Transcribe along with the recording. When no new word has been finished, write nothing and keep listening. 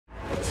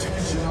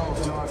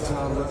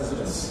Dogtown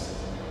residents.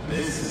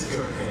 This is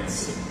Kirk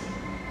Hansen.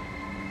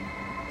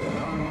 An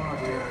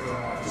unmarked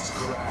aircraft has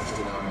crashed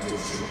in our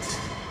district.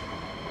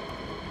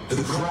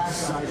 The crash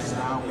site is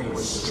now a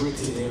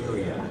restricted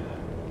area.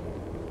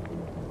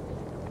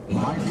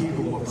 My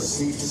people will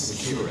proceed to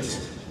secure it.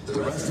 The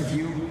rest of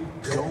you,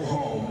 go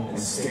home and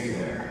stay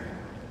there.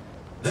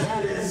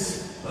 That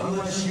is,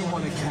 unless you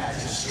want to catch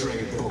a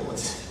stray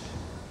bullet.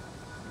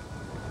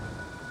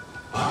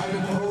 I'm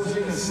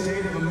imposing a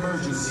state of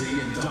emergency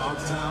in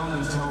Dogtown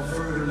until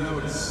further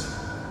notice.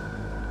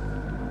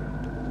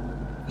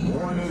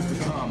 More news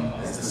to come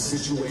as the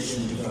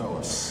situation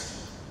develops.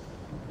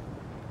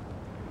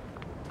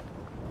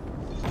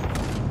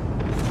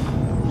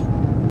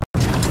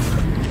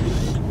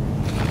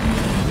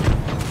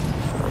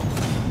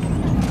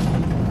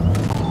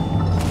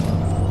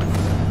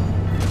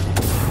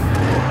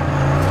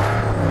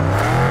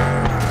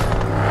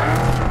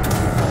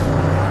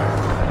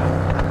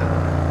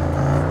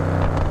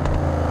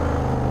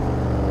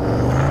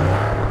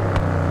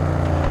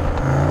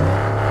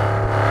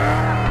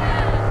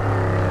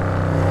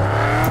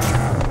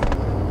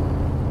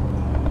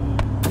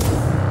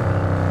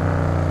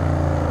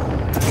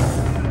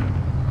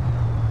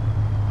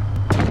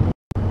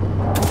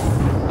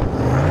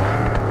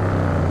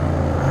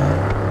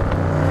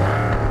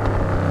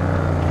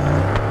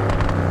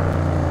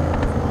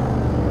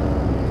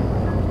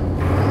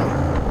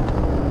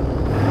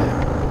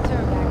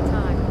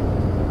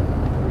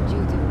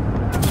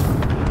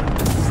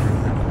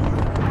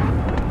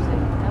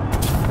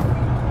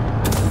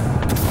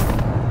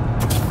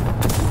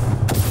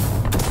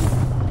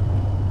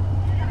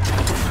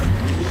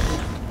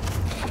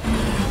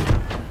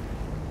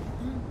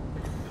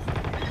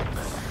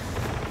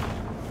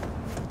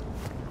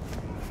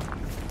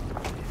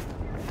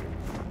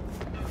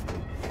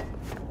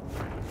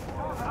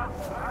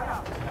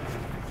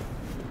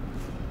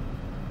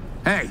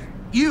 Hey,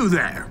 you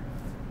there.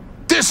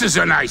 This is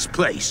a nice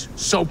place,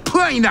 so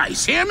play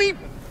nice, hear me?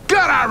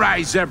 Got our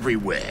eyes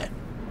everywhere.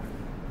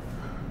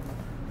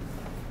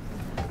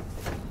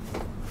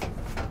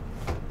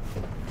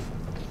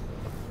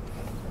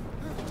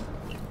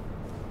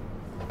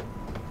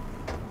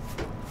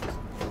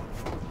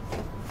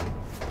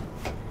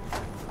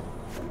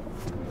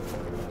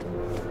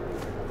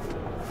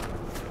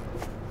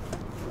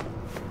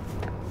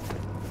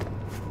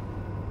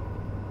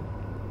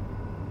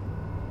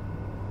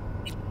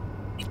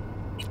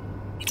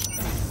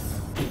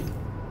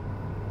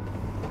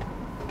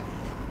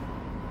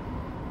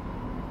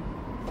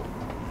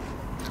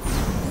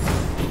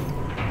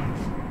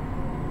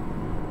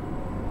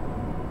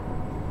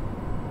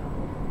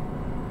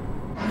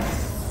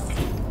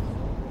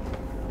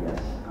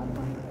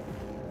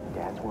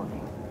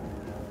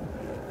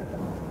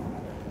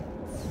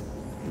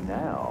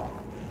 Now,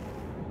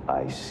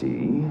 I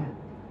see.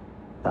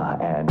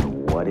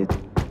 And what it...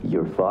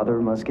 Your father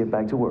must get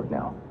back to work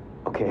now,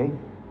 okay?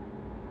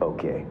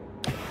 Okay.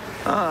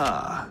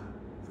 Ah,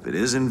 if it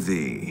isn't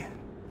V.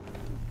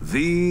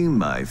 V,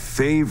 my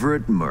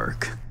favorite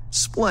merc.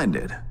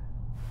 Splendid.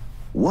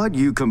 What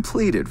you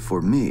completed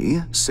for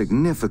me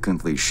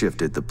significantly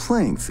shifted the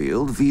playing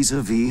field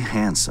vis-a-vis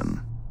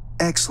Hansen.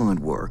 Excellent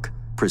work,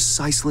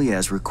 precisely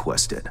as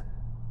requested.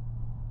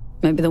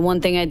 Maybe the one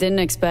thing I didn't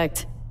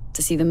expect,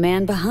 to see the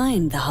man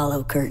behind the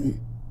hollow curtain.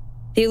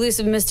 The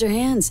elusive Mr.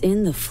 Hands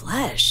in the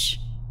flesh.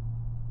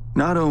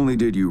 Not only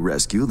did you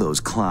rescue those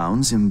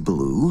clowns in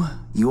blue,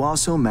 you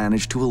also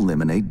managed to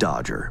eliminate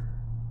Dodger.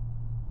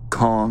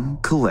 Calm,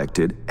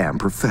 collected, and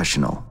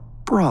professional.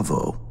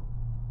 Bravo.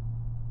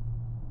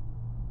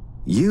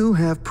 You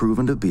have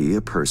proven to be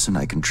a person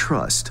I can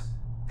trust,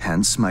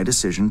 hence my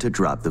decision to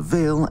drop the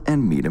veil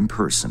and meet in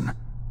person.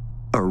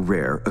 A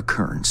rare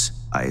occurrence,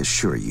 I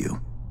assure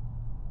you.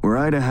 Were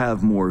I to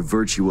have more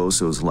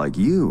virtuosos like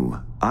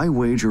you, I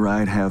wager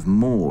I'd have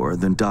more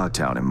than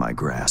Dogtown in my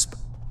grasp.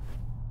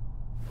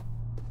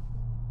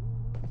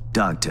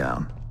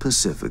 Dogtown,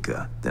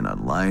 Pacifica, then I'd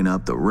line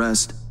up the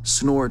rest,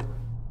 snort,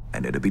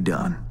 and it'd be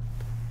done.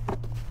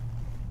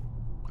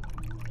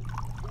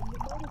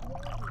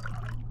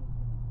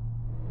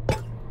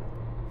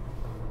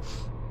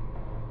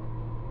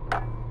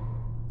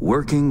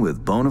 Working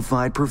with bona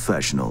fide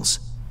professionals,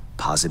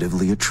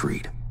 positively a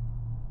treat.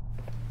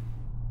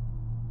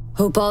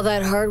 Hope all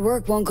that hard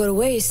work won't go to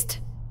waste.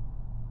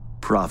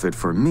 Profit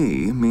for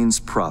me means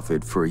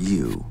profit for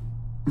you.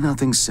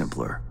 Nothing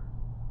simpler.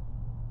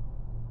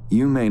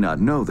 You may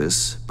not know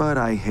this, but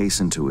I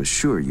hasten to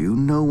assure you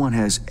no one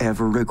has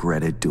ever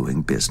regretted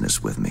doing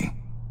business with me.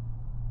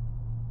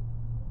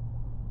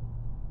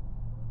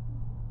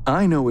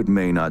 I know it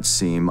may not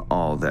seem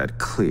all that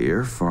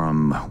clear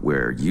from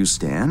where you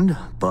stand,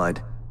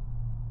 but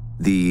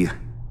the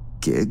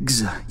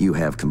gigs you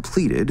have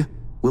completed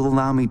will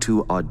allow me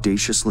to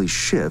audaciously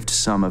shift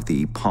some of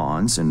the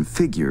pawns and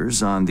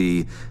figures on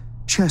the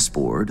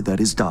chessboard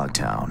that is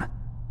Dogtown.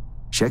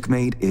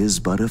 Checkmate is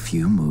but a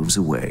few moves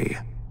away.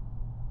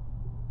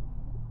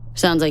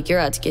 Sounds like you're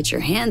out to get your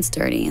hands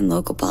dirty in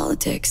local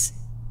politics.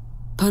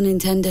 Pun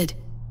intended.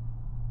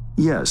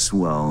 Yes,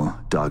 well,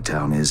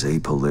 Dogtown is a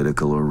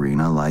political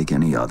arena like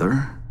any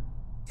other.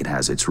 It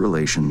has its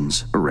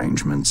relations,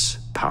 arrangements,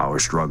 power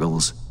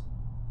struggles.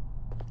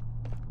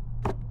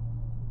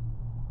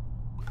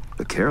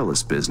 A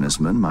careless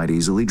businessman might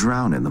easily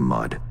drown in the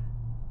mud.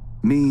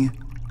 Me,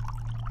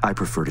 I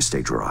prefer to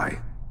stay dry.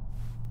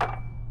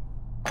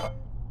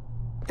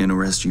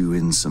 Interest you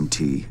in some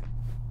tea?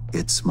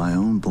 It's my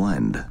own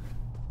blend.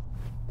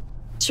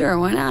 Sure,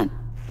 why not?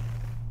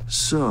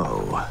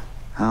 So,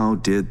 how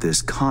did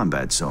this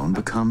combat zone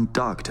become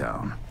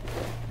Dogtown?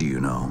 Do you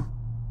know?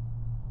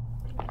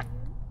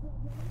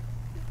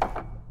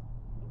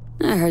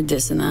 I heard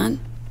this and that.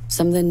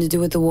 Something to do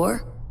with the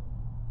war?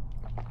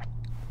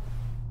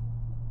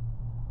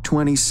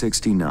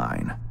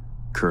 2069.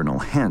 Colonel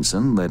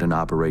Hansen led an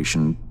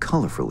operation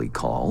colorfully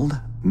called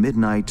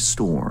Midnight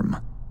Storm.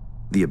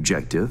 The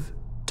objective?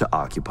 To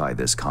occupy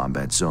this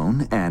combat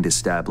zone and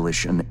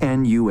establish an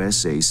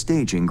NUSA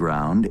staging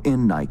ground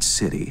in Night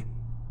City.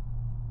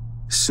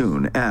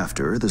 Soon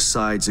after, the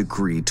sides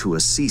agreed to a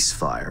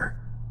ceasefire.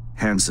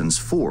 Hansen's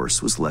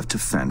force was left to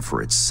fend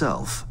for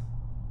itself.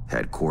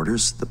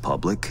 Headquarters, the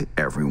public,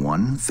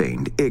 everyone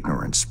feigned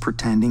ignorance,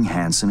 pretending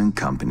Hansen and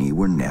company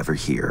were never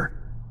here.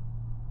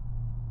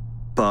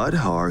 But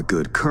our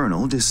good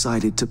colonel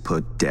decided to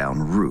put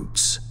down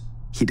roots.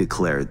 He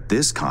declared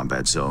this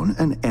combat zone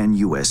an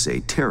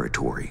NUSA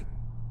territory.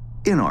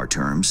 In our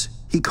terms,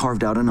 he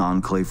carved out an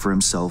enclave for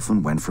himself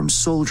and went from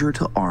soldier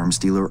to arms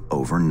dealer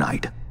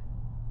overnight.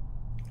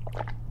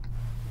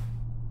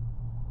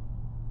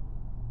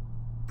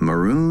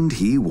 Marooned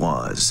he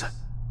was.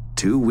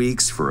 2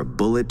 weeks for a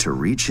bullet to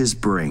reach his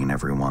brain,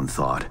 everyone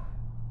thought.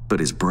 But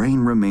his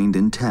brain remained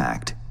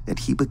intact, and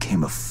he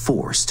became a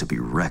force to be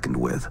reckoned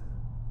with.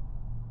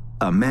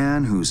 A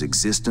man whose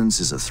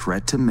existence is a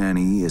threat to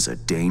many is a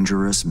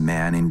dangerous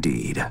man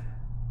indeed.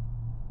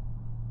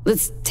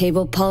 Let's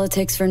table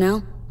politics for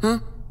now, huh?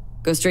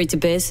 Go straight to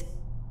biz?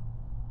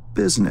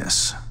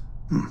 Business.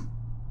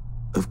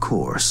 Of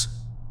course.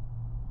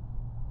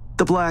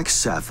 The Black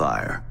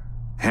Sapphire.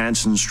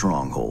 Hansen's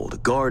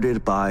stronghold,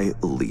 guarded by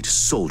elite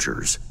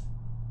soldiers.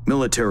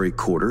 Military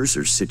quarters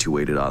are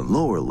situated on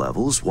lower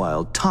levels,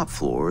 while top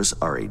floors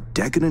are a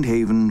decadent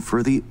haven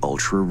for the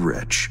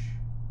ultra-rich.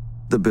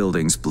 The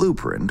building's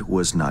blueprint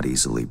was not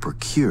easily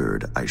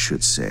procured, I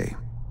should say.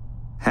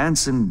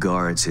 Hansen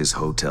guards his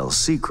hotel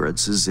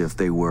secrets as if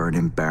they were an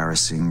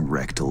embarrassing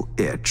rectal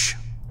itch.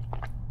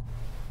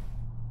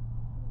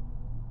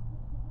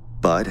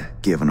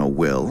 But given a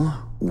will,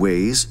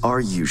 ways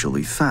are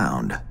usually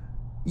found.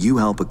 You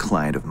help a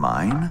client of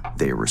mine,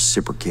 they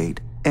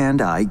reciprocate,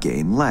 and I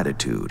gain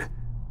latitude.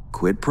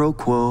 Quid pro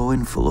quo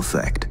in full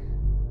effect.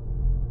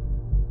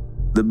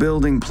 The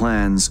building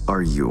plans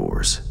are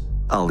yours.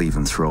 I'll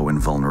even throw in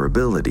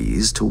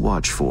vulnerabilities to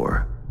watch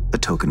for, a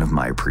token of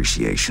my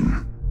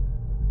appreciation.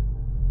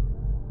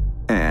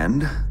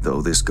 And,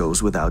 though this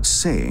goes without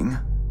saying,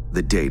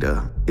 the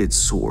data, its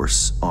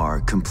source,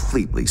 are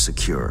completely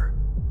secure.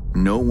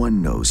 No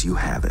one knows you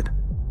have it.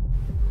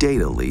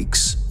 Data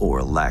leaks,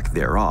 or lack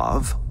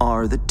thereof,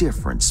 are the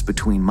difference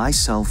between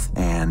myself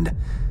and,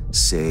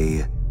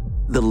 say,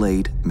 the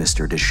late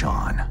Mr.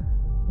 Deshawn.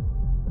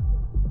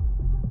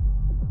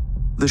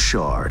 The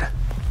Shard.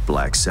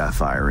 Black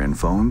Sapphire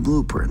info and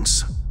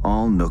blueprints,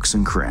 all nooks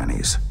and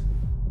crannies.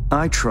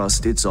 I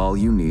trust it's all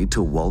you need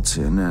to waltz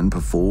in and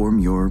perform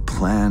your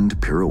planned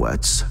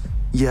pirouettes,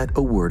 yet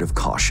a word of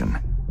caution.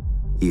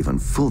 Even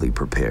fully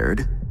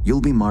prepared,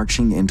 you'll be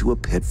marching into a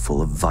pit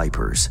full of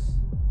vipers.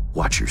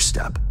 Watch your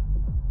step.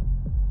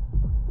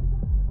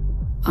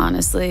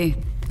 Honestly,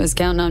 I was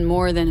counting on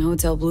more than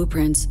hotel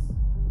blueprints.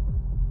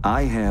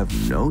 I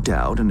have no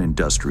doubt an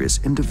industrious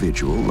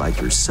individual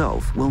like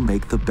yourself will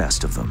make the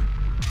best of them.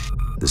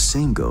 The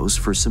same goes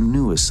for some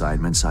new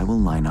assignments I will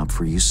line up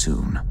for you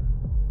soon.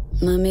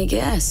 Let me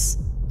guess.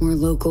 More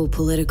local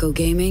political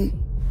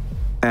gaming?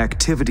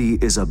 Activity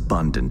is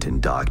abundant in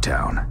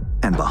Dogtown,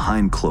 and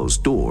behind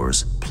closed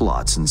doors,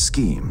 plots and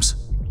schemes.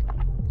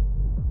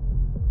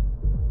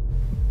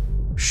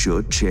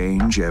 Should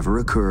change ever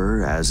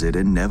occur, as it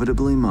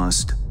inevitably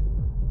must,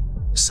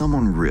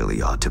 someone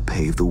really ought to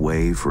pave the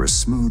way for a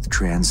smooth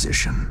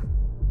transition.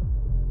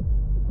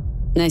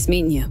 Nice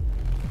meeting you.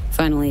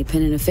 Finally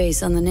pinning a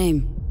face on the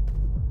name.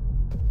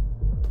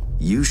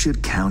 You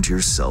should count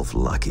yourself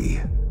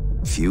lucky.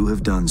 Few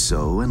have done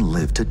so and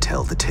lived to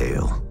tell the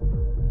tale.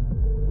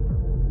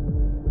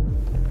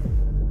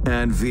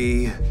 And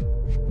V,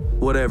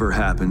 whatever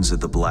happens at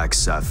the Black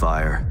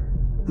Sapphire,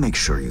 make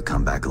sure you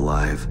come back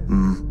alive,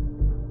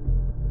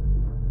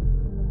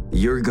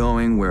 You're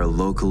going where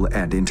local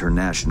and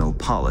international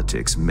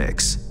politics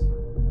mix.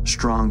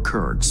 Strong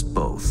currents,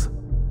 both.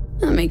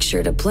 I'll make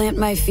sure to plant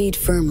my feet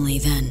firmly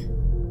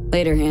then.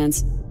 Later,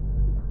 Hans.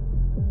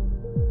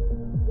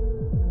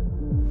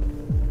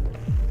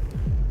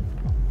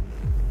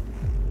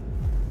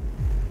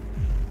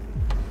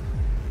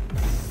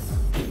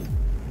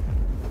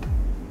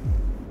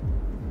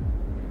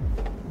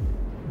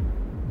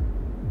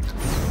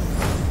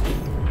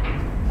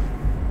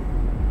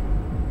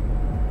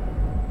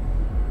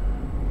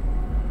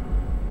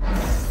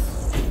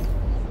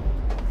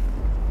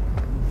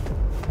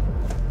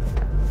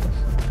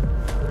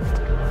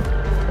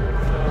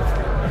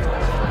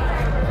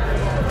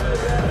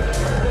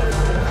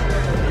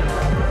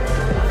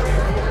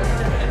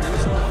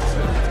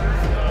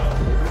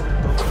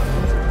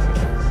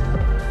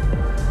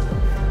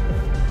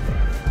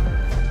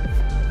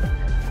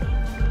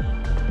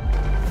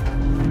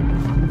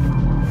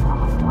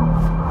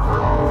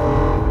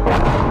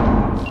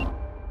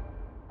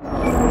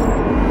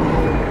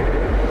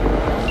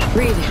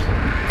 Reed,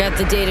 got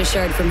the data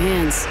shard from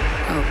Hands.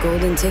 Our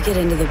golden ticket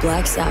into the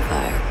Black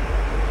Sapphire.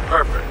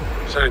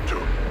 Perfect. Send it to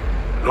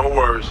him. No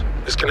worries.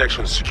 This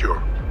connection's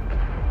secure.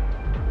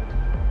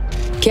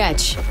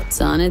 Catch. It's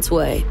on its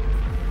way.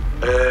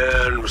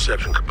 And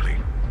reception complete.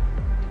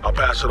 I'll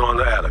pass it on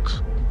to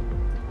Alex.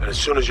 And as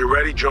soon as you're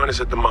ready, join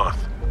us at the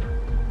Moth.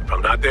 If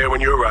I'm not there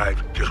when you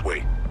arrive, just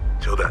wait.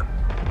 Till then.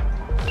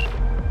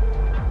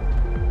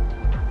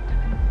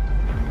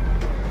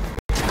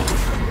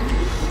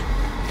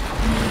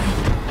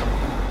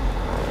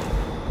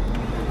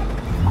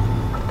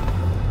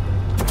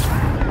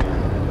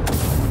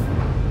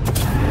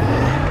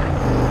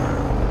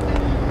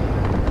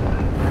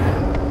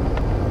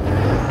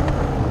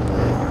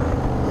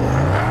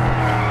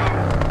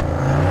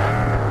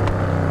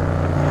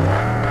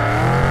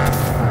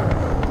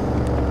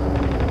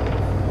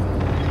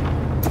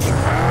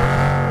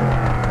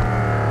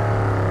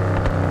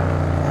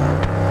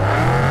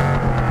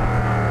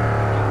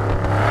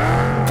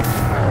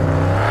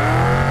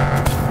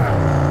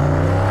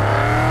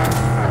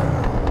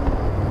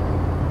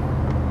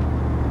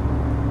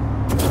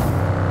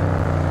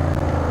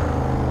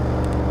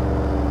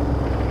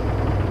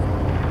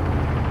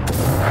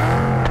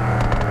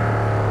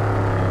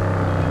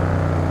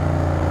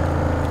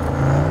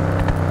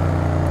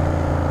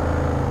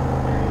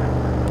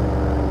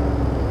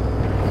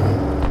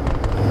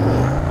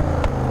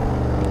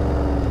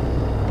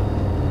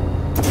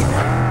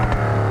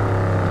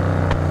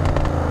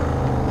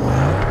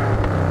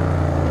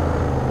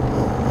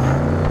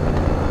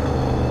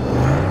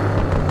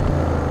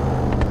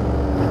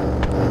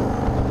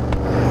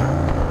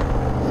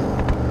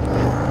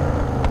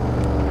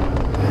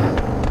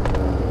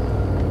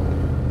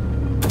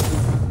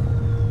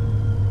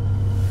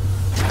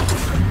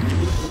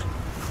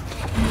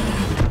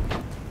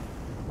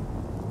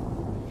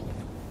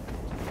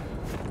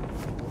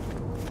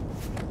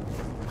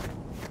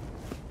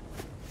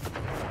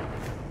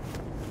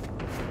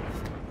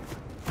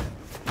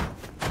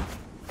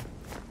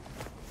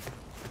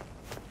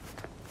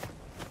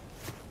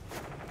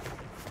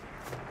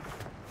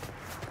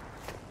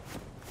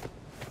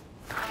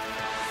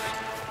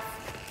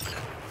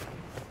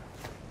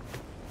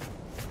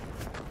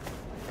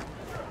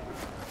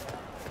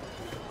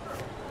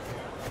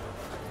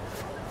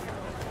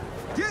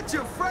 Get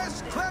your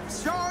fresh clip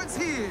shards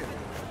here!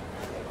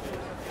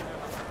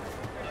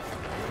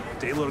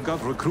 Taylor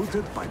got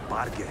recruited by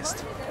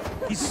Barghest.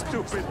 He's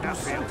stupid,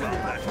 nothing about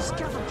that.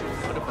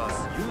 What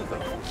about you,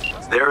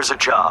 though? There's a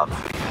job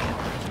for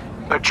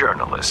you. A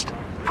journalist,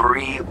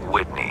 Bree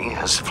Whitney,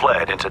 has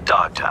fled into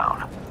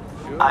Dogtown.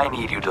 I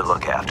need you to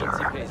look after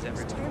her.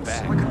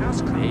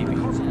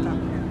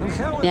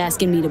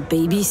 Asking me to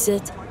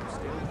babysit?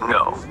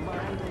 No.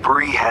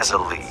 Bree has a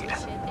lead.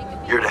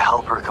 You're to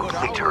help her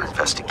complete her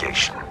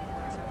investigation.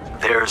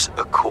 There's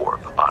a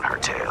corp on her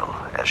tail,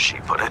 as she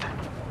put it.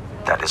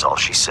 That is all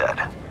she said.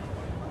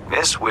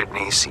 Miss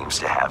Whitney seems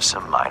to have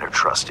some minor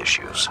trust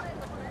issues.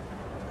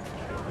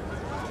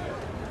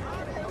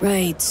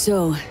 Right,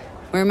 so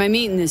where am I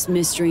meeting this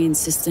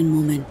mystery-insistent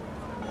woman?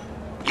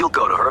 You'll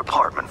go to her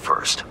apartment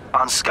first,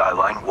 on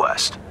Skyline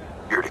West.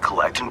 You're to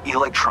collect an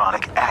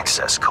electronic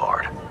access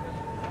card.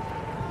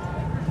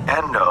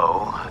 And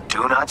no,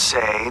 do not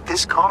say,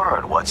 this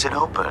card, what's it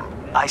open?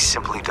 I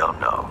simply don't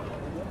know.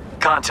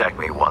 Contact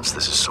me once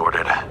this is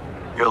sorted.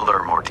 You'll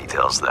learn more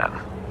details then.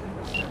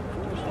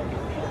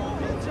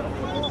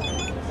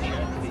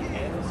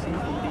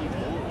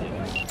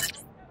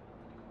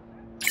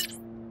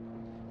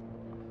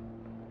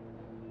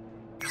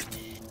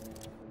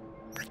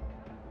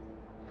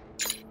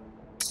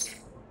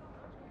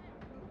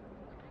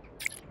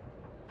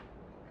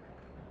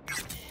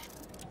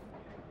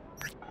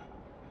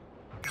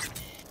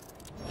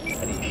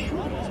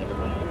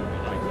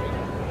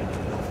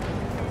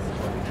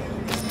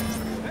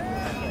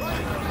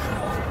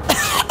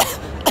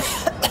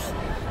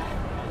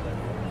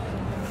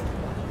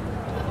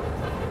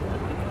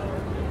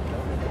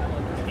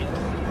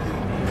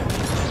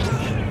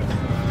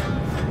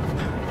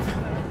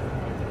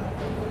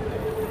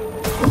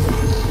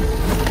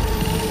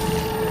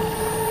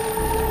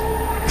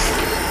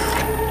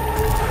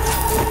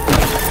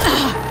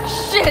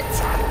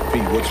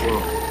 What's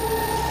wrong?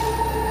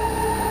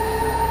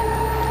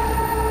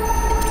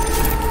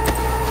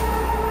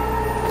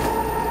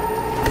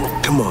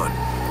 Come on.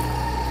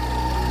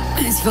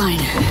 It's fine.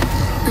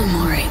 I'm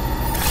all right.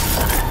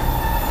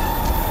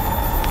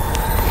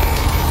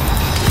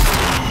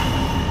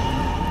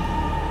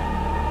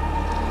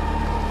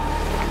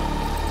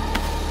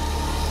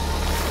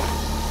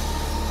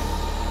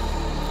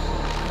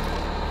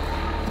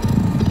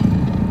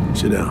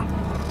 Sit down.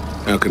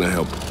 How can I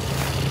help?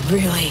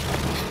 Really?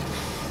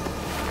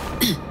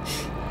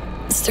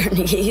 Starting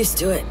to get used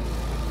to it.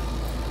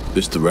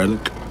 This the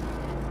relic?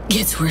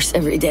 Gets worse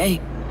every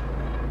day.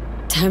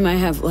 Time I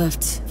have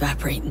left's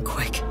evaporating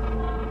quick.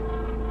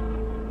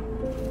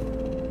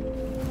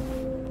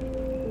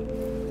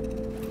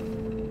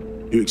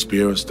 You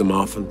experience them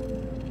often?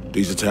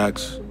 These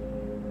attacks?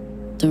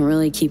 Don't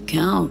really keep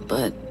count,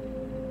 but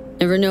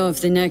Never know if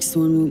the next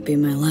one won't be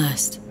my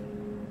last.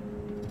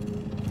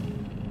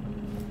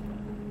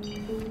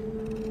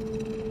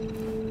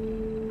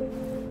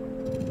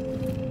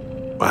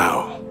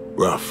 Wow,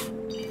 rough.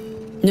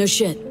 No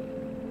shit.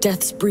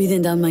 Death's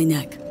breathing down my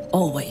neck.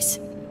 Always.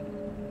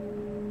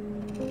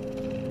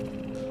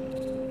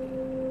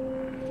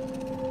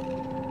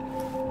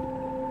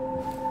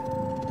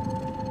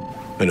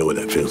 I know what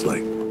that feels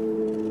like.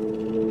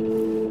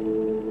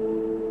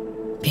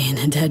 Being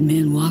a dead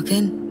man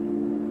walking?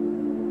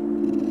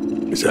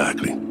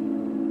 Exactly. I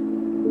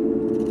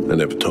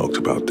never talked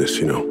about this,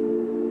 you know.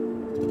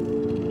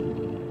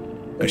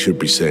 I should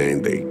be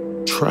saying they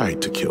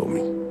tried to kill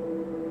me,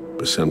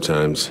 but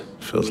sometimes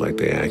it feels like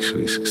they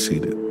actually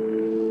succeeded.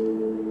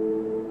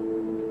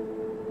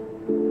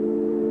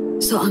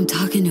 So I'm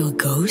talking to a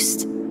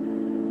ghost?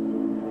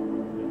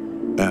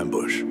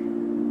 Ambush.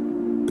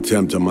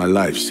 Attempt on my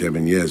life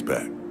 7 years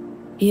back.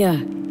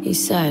 Yeah, he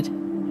said.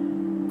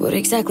 What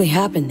exactly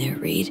happened there,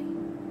 Reed?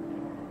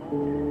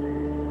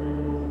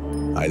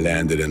 I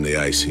landed in the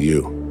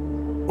ICU,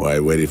 while I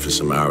waited for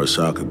some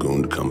Arasaka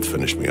goon to come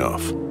finish me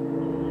off.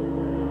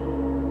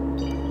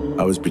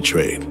 I was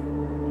betrayed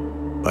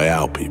by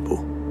our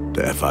people,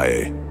 the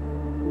FIA.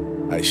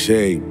 I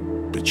say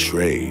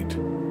betrayed,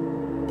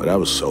 but I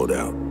was sold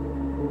out.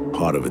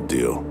 Part of a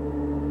deal,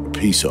 a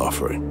peace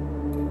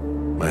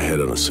offering. My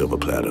head on a silver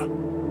platter.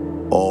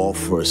 All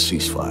for a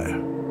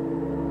ceasefire.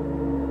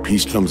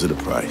 Peace comes at a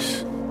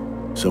price.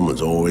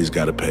 Someone's always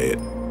got to pay it.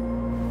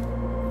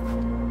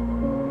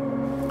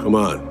 Come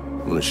on,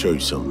 I'm gonna show you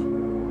something.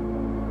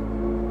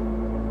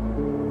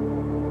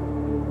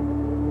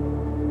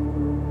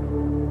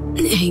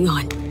 Hang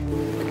on.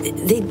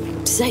 They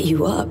set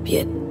you up,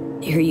 yet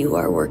here you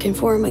are working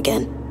for him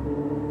again?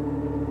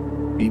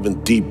 Even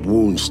deep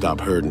wounds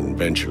stop hurting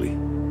eventually.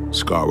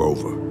 Scar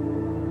over.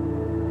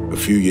 A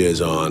few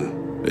years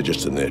on, they're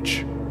just an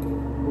itch.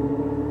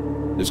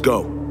 Let's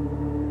go.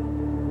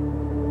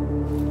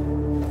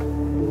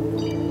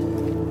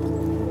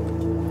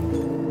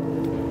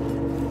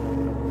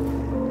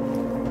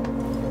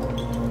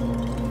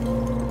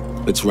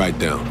 Let's ride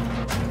down.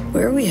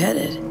 Where are we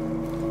headed?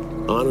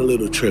 On a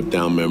little trip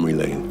down memory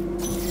lane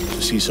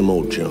to see some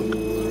old junk.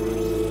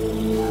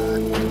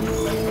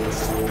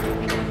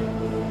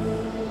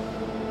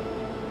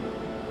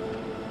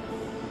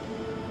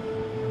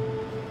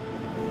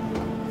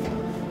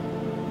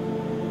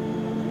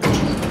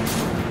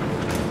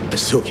 I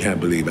still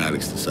can't believe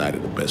Alex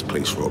decided the best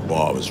place for a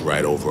bar was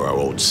right over our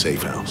old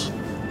safe house.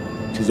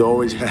 She's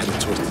always had a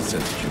twisted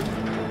sense of humor.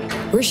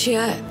 Where's she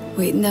at?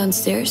 Waiting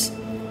downstairs?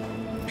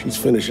 She's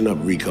finishing up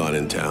recon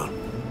in town.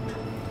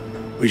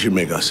 We should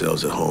make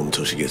ourselves at home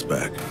until she gets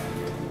back.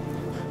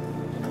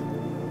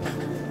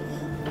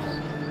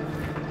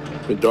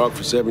 Been dark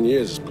for 7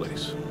 years, this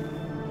place.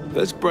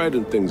 Let's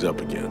brighten things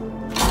up again.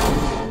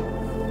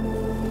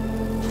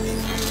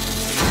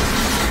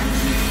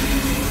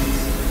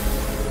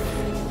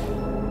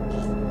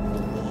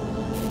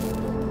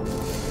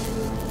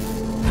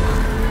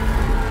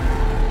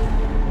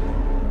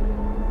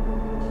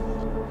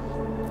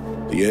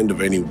 The end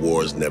of any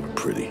war is never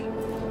pretty.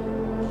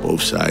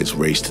 Both sides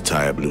race to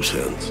tie up loose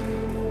ends.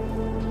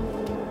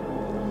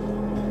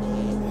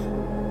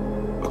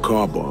 A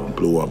car bomb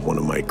blew up one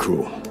of my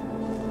crew.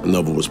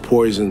 Another was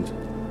poisoned.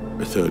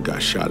 A third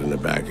got shot in the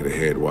back of the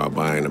head while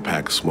buying a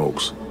pack of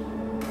smokes.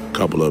 A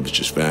couple others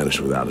just vanished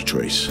without a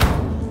trace.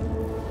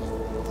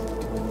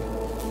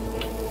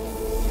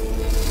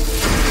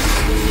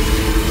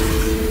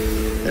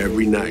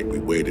 Every night we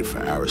waited for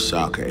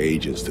Arasaka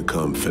agents to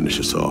come finish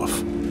us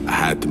off. I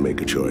had to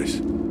make a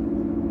choice.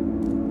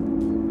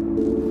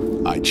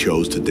 I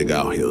chose to dig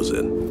our heels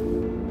in.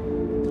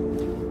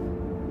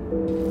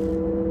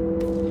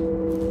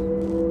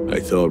 I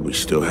thought we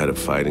still had a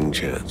fighting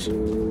chance.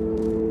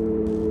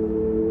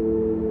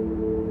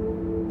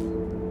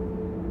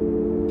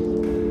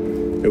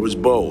 It was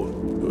bold.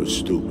 It was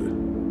stupid.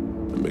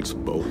 A mix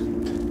of both.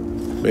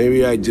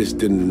 Maybe I just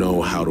didn't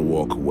know how to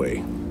walk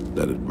away,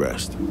 let it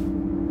rest.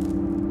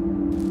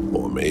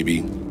 Or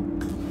maybe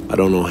I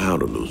don't know how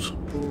to lose.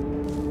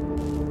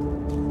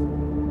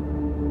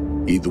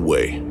 Either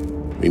way,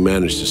 we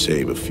managed to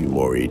save a few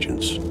more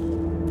agents.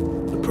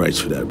 The price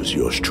for that was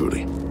yours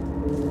truly.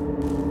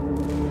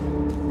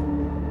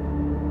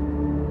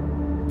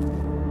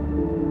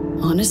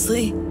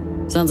 Honestly,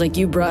 sounds like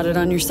you brought it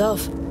on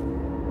yourself.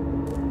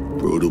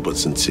 Brutal but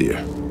sincere.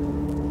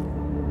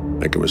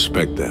 I can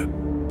respect that.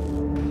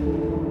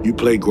 You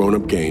play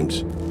grown-up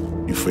games,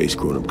 you face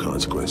grown-up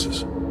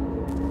consequences.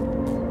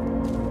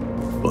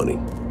 Funny,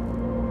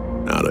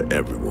 out of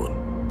everyone,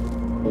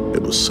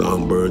 it was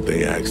Songbird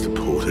they asked to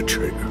pull the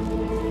trigger.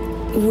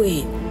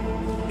 Wait.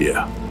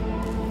 Yeah.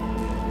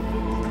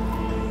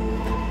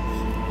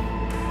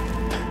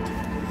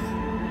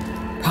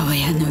 Probably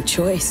had no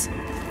choice.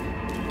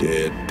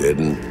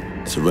 Didn't.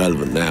 It's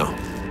irrelevant now.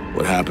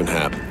 What happened,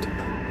 happened.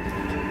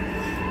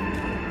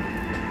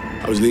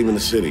 I was leaving the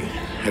city,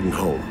 heading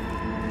home.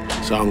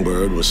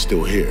 Songbird was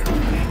still here,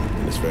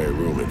 in this very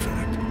room, in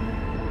fact.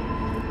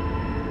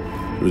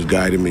 It was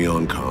guiding me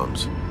on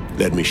comms.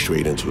 Led me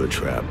straight into a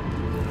trap.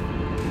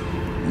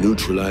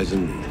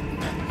 Neutralizing me.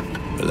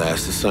 Her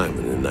last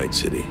assignment in Night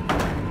City.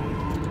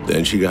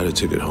 Then she got a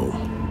ticket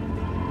home.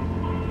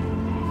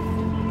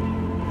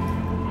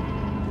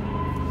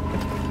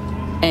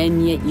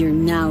 And yet you're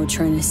now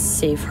trying to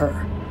save her.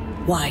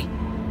 Why?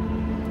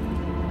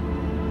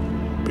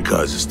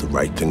 Because it's the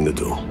right thing to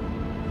do.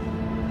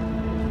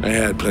 I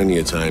had plenty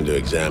of time to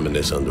examine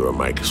this under a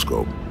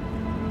microscope.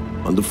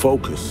 Under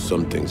focus,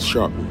 some things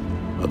sharpen,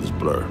 others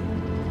blur.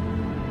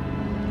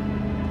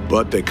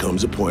 But there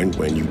comes a point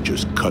when you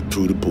just cut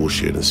through the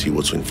bullshit and see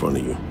what's in front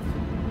of you.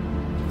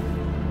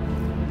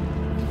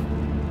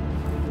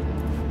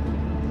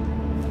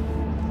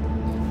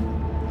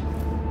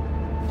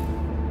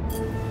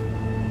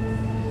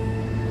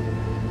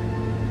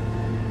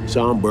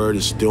 Songbird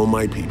is still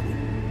my people,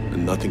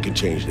 and nothing can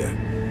change that.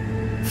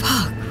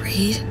 Fuck,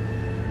 Reed.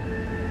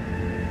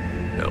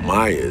 Now,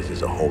 Myers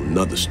is a whole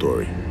nother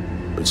story.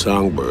 But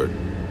Songbird,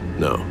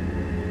 no.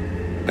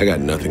 I got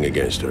nothing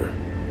against her.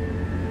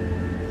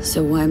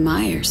 So why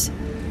Myers?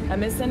 I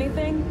miss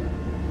anything?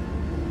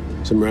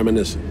 Some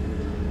reminiscing.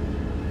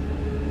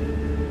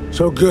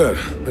 So good.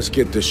 Let's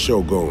get this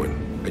show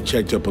going. I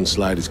checked up on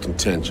Slider's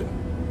contention.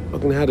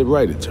 Fucking had it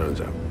right, it turns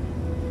out.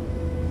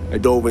 I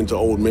dove into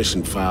old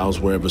mission files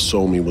wherever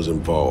Somi was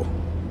involved.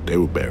 They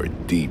were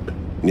buried deep,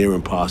 near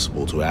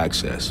impossible to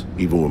access,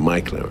 even with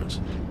my clearance.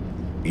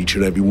 Each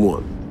and every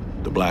one.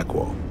 The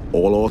Blackwall.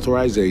 All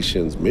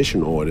authorizations,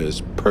 mission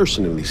orders,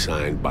 personally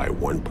signed by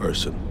one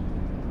person.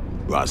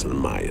 Rosalind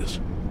Myers.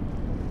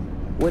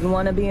 Wouldn't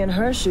want to be in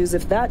her shoes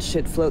if that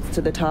shit floats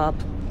to the top.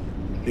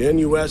 The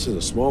NUS is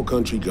a small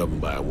country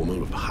governed by a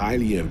woman with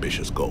highly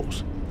ambitious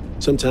goals.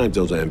 Sometimes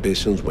those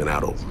ambitions went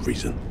out of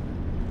reason.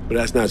 But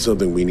that's not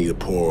something we need to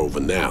pour over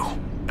now.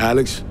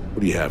 Alex,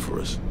 what do you have for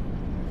us?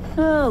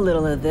 A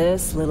little of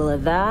this, little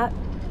of that.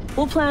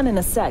 We'll plan in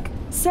a sec.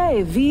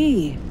 Say,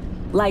 V,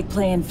 like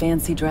playing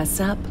fancy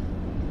dress up?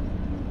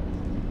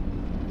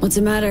 What's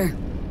the matter?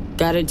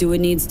 Gotta do what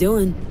needs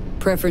doing.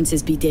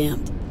 Preferences be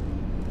damned.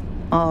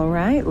 All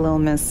right, little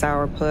Miss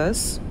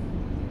Sourpuss.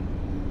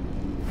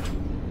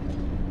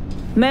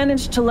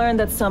 Managed to learn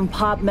that some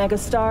pop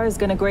megastar is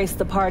gonna grace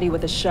the party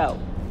with a show.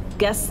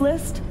 Guest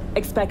list?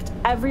 Expect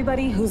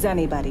everybody who's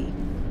anybody.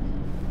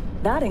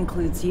 That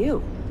includes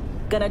you.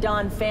 Gonna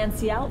don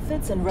fancy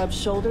outfits and rub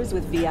shoulders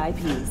with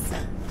VIPs.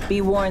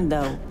 Be warned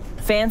though,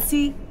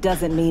 fancy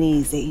doesn't mean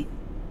easy.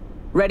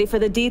 Ready for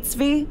the deets,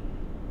 V?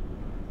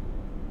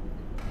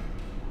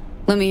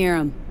 Let me hear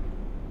him.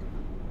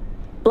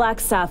 Black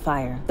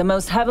Sapphire, the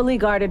most heavily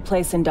guarded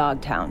place in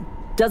Dogtown.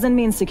 Doesn't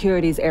mean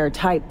security's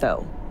airtight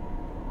though.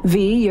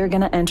 V, you're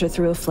gonna enter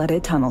through a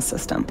flooded tunnel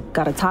system.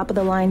 Got a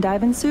top-of-the-line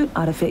diving suit,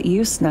 ought to fit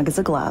you snug as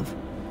a glove.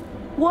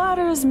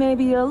 Water's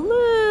maybe a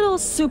little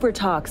super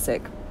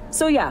toxic.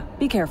 So yeah,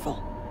 be careful.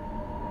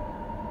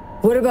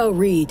 What about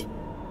Reed?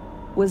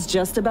 Was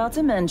just about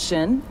to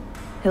mention,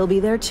 he'll be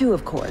there too,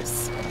 of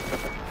course.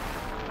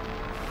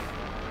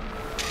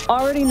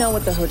 Already know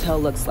what the hotel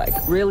looks like.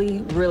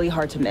 Really, really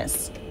hard to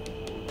miss.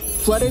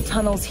 Flooded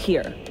tunnels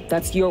here.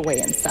 That's your way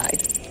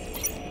inside.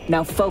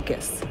 Now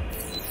focus.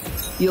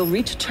 You'll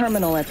reach a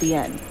terminal at the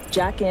end,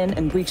 jack in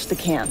and reach the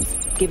cams,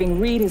 giving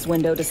Reed his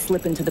window to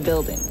slip into the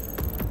building.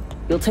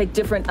 You'll take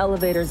different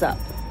elevators up,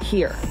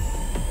 here.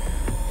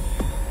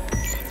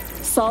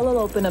 Saul will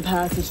open a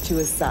passage to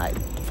his side.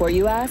 Before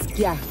you ask,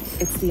 yeah,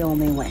 it's the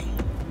only way.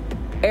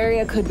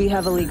 Area could be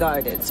heavily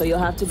guarded, so you'll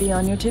have to be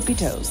on your tippy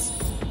toes.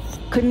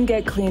 Couldn't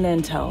get clean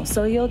intel,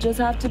 so you'll just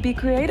have to be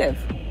creative.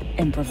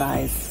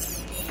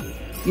 Improvise.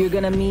 You're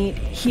gonna meet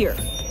here.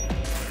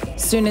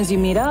 Soon as you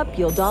meet up,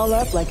 you'll doll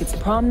up like it's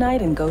prom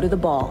night and go to the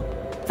ball.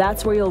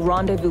 That's where you'll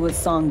rendezvous with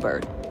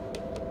Songbird.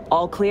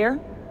 All clear?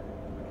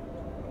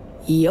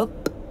 Yup.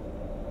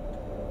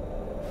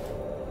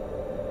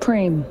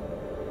 Preem.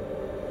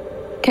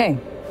 Okay,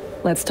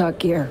 let's talk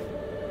gear.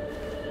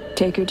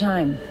 Take your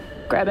time.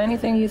 Grab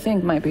anything you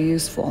think might be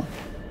useful.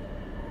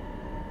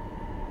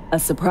 A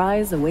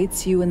surprise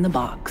awaits you in the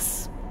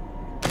box.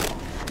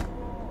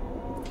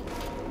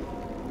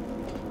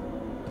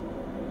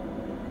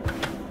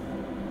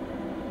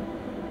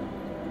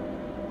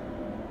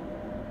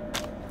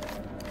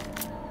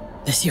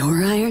 This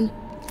your iron?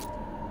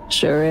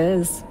 Sure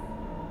is.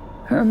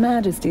 Her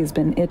Majesty's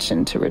been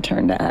itching to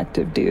return to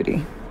active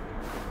duty.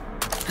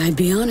 I'd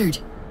be honored.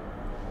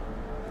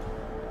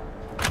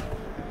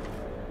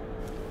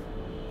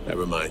 That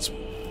reminds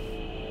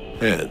me.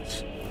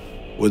 Hans,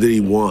 what did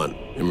he want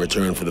in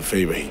return for the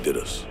favor he did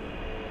us?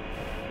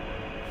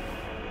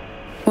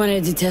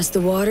 Wanted to test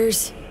the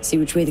waters, see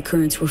which way the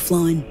currents were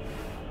flowing.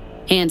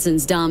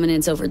 Hansen's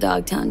dominance over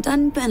Dogtown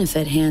doesn't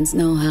benefit Hans'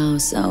 know-how,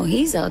 so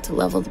he's out to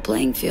level the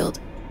playing field.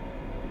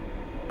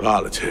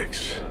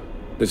 Politics.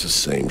 It's the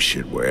same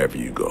shit wherever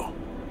you go.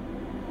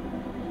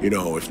 You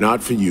know, if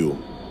not for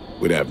you,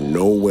 we'd have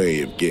no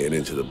way of getting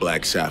into the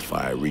Black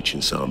Sapphire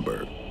reaching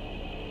Songbird.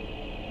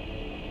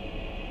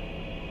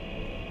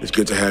 It's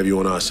good to have you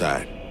on our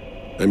side.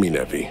 I mean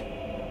that, V.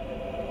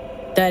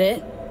 That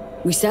it?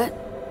 We set?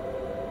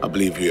 I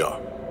believe we are.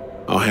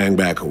 I'll hang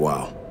back a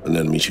while, and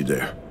then meet you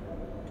there.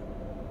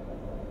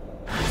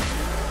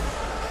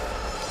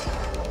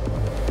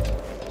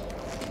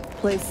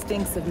 Place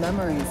stinks of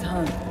memories,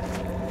 huh?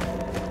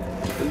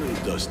 A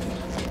little dusty.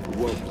 The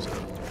world was out.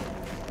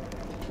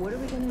 What are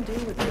we gonna do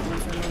with the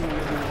ones remaining?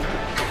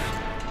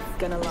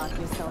 Gonna lock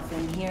yourself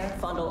in here,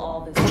 funnel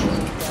all this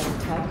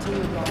tech to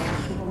your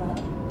wrong,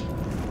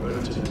 Right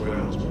into the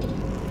warehouse,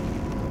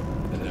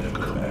 and then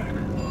come back.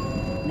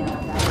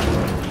 now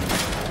that's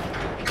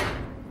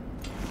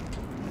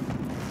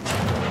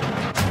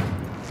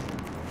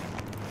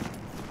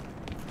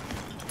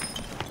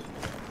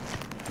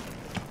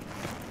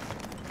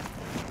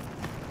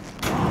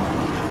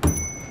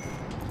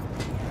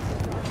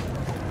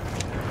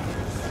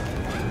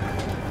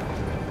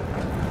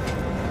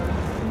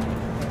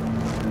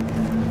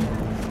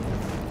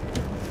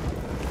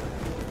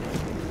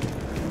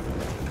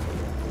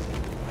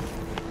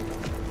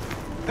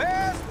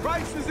Best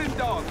prices in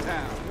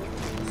Dogtown.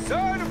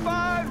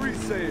 Certified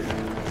resale.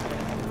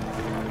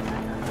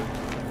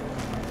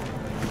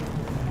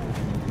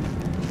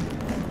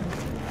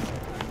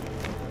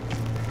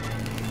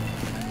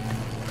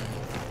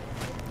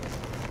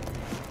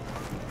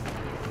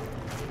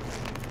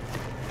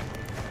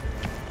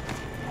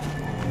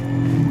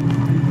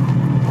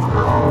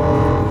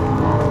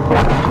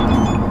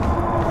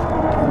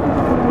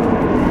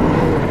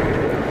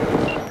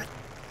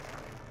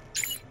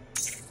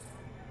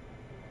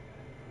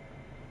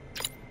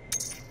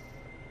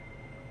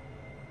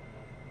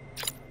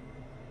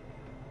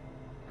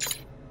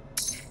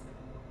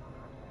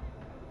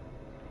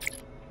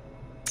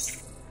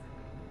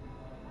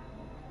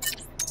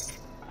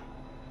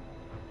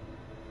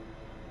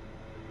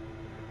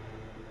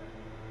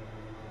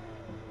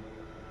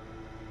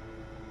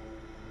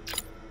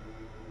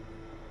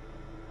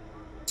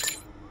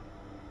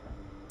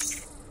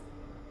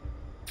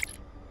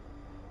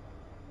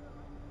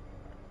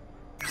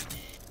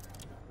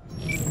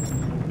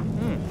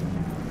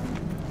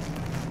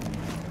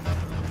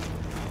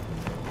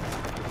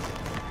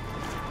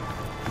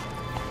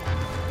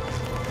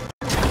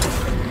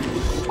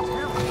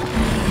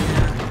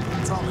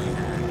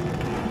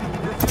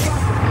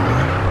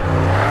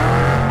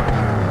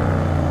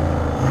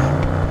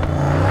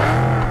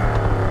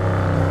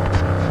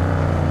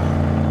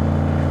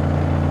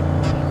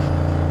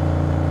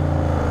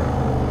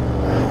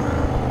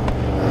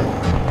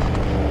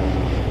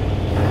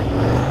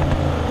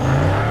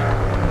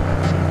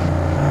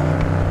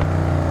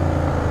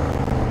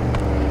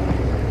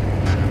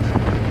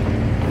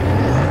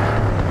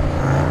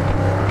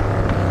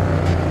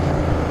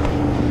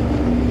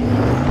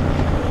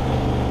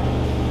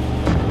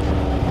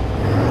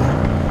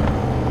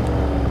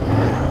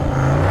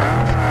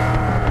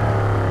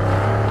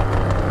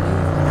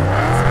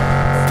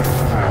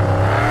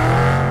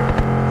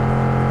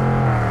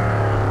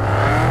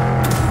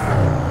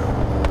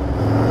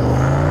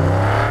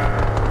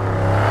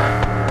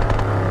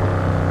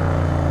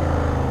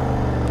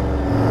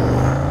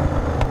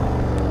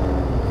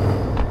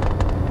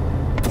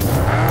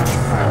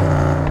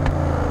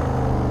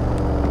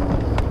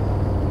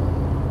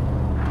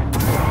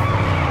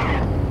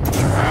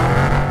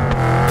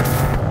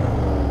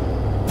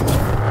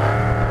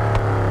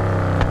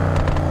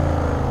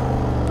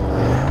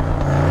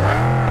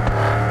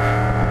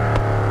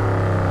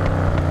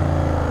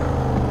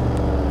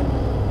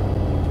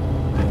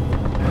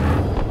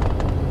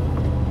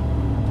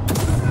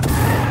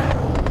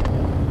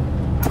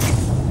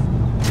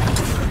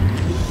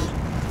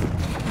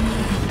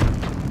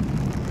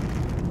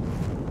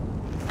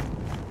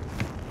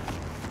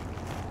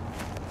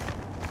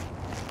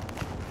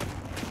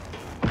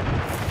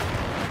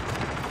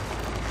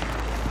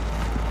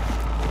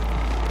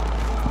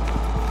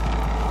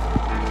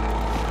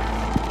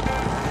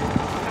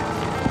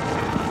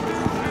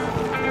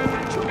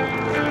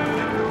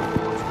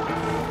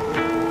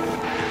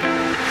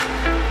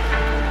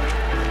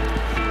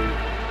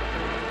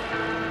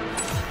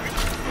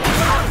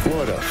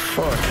 What a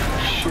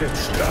fucking shit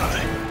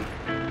sty.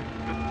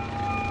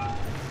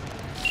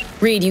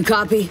 Reed, you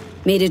copy?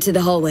 Made it to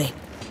the hallway.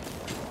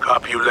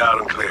 Copy you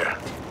loud and clear.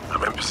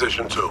 I'm in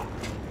position too.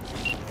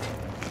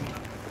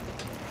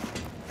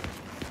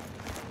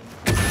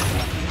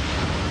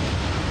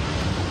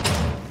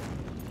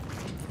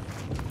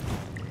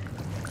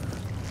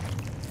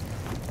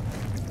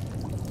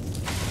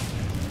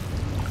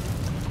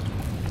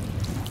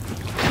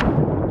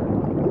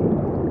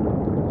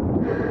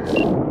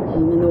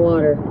 I'm in the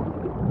water.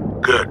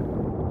 Good.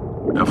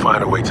 I'll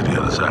find a way to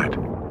the other side.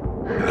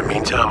 In the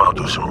meantime, I'll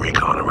do some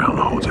recon around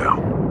the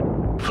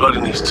hotel.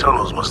 Flooding these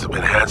tunnels must have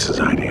been Hansen's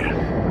idea.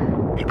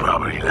 He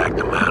probably lacked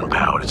the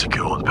manpower to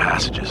secure the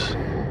passages.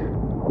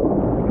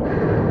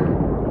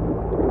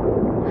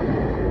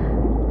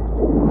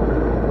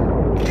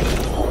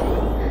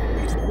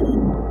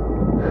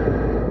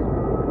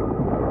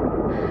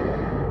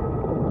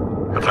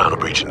 I found a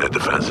breach in their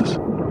defenses.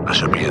 I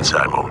should be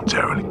inside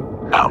momentarily.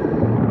 Out.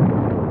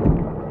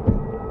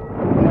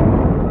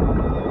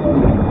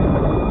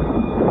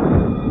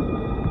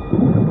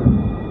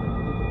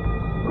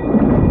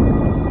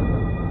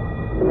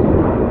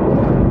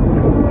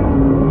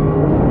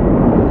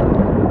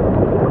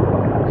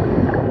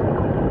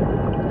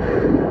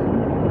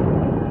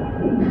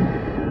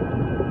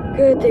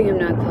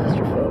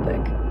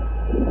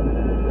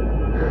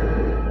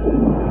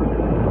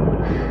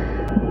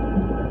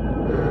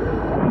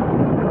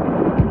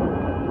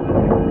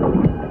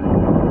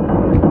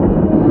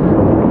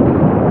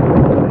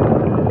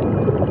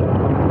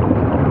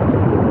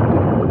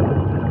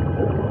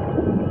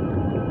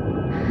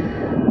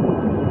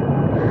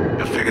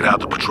 I figured out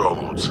the patrol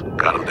routes,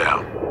 got them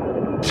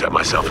down. Set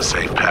myself a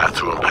safe path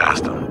through and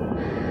past them.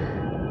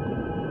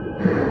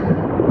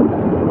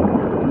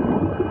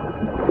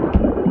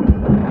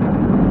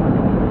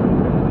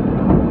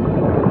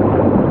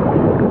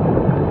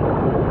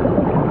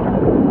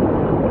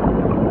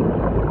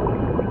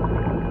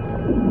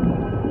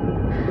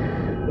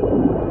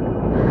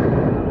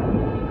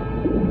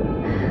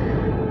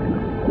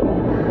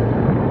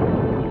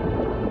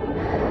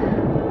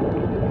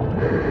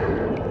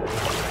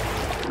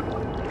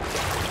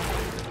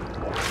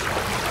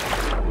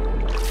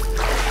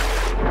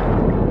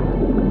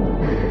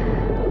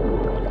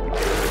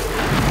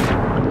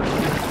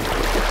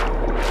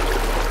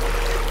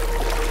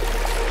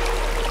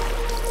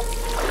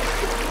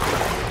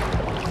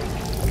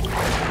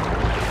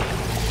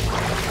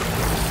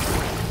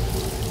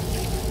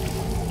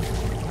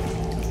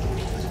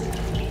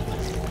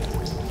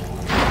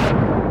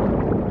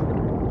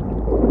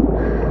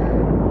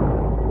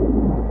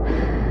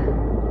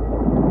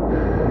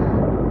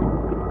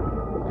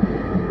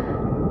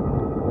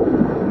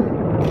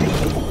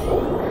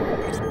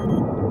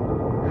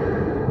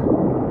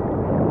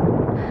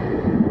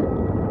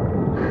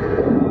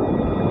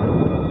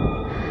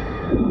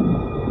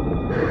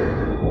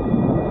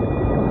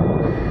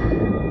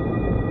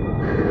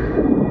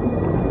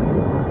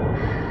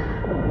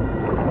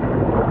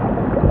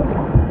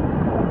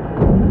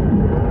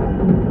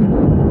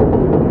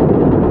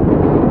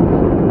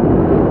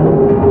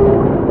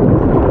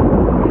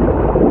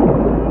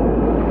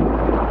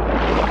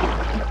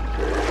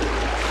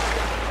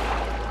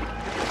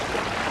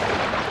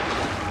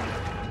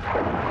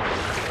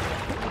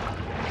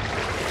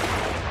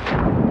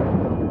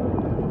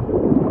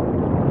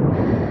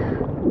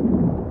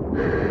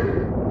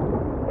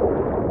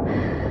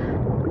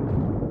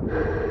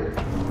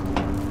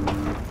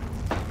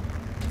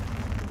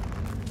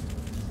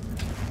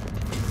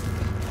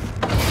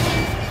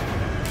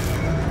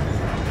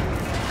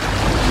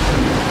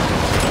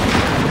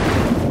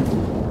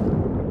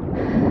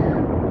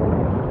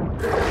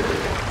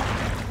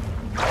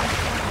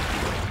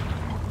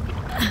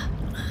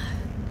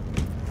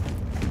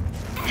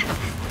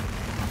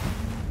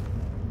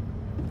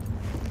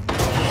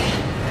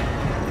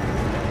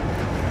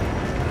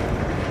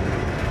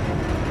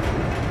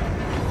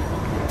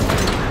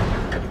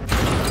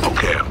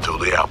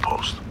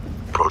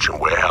 Approaching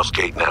warehouse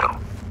gate now.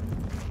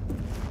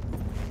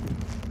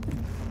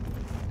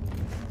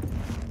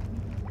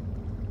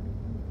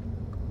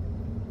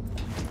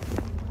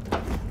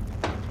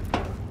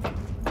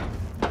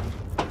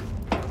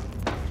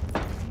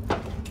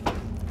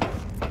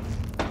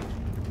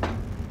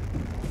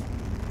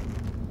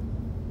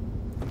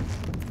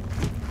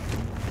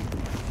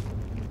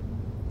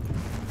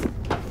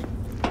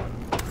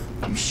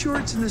 You sure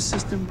it's in this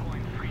system?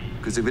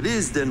 Because if it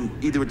is, then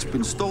either it's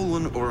been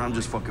stolen or I'm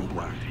just fucking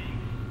blind.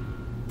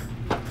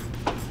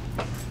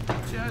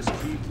 Just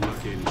keep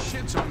looking.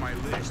 Shit's on my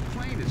list.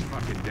 Plain as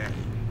fucking day.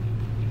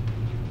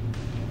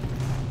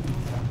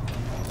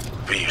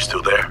 V, you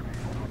still there?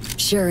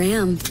 Sure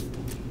am.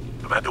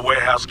 I'm at the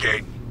warehouse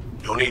gate.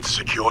 You'll need to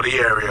secure the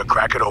area,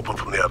 crack it open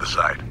from the other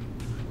side.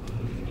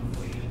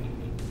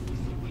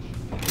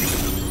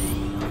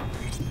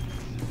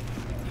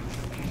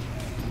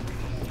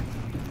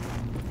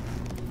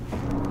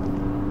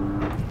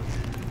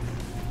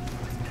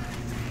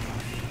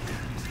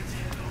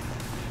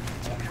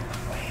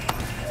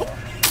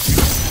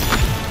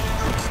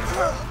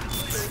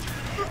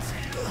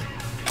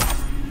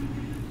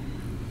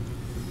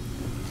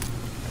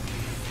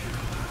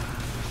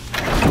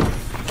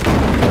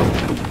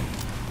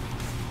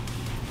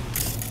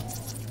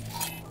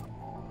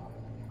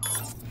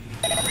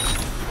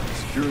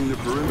 Securing the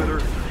perimeter.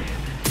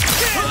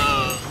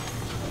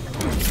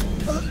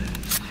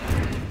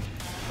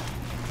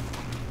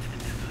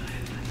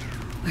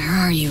 Where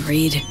are you,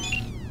 Reed?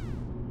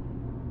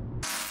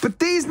 But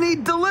these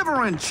need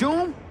deliverance,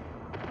 Chum.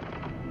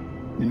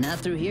 Not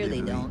through here,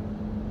 they don't.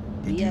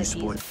 Did you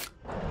spoil?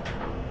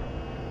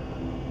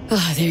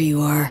 Ah, there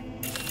you are.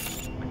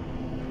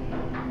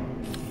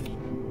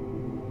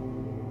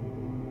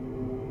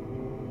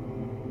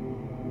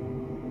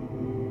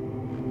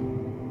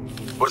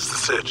 What's the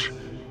sitch?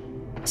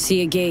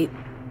 See a gate.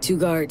 2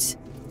 guards.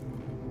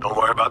 Don't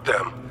worry about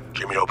them.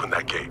 Jimmy, open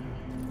that gate.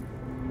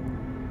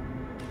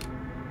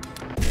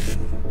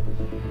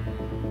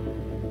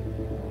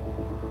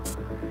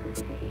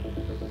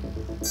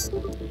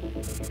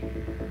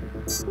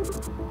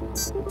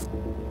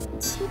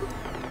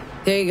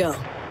 There you go.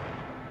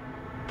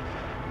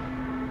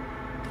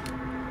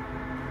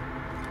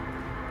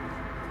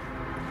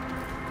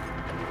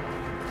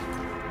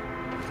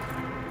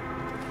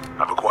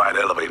 I've acquired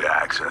elevator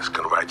access.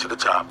 Come right to the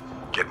top.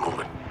 Get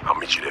moving. I'll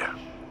meet you there.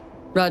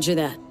 Roger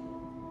that.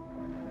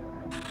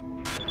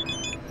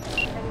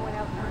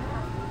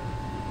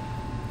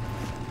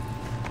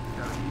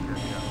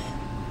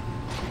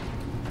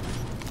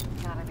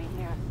 Gotta be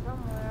here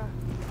somewhere.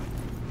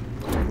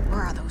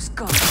 Where are those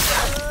guards?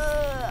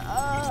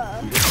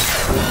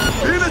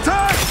 In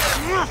attack!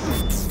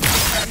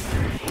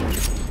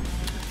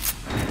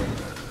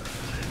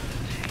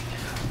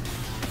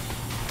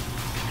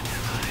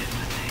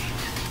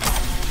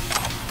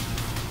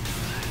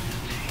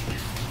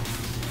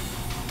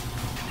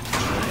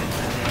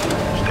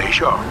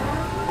 Sure.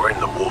 We're in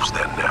the wolf's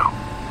den now.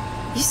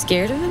 You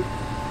scared of him?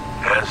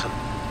 Hanson,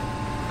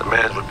 the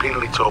man's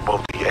repeatedly told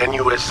both the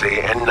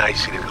NUSA and Night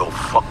City to go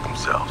fuck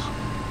themselves.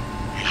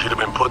 He should have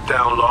been put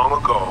down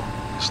long ago.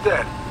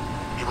 Instead,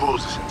 he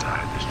rules this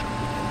entire district.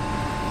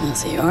 Well,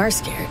 so you are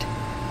scared.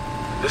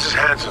 This is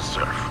Hanson's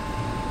turf.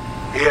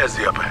 He has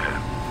the upper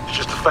hand. It's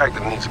just a fact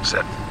that needs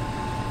accepted.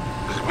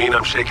 Does it mean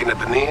I'm shaking at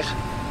the knees?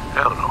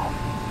 Hell no.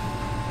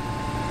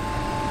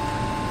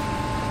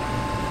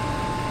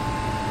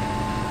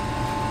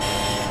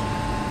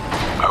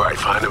 Alright,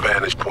 find a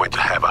vantage point to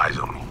have eyes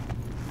on me.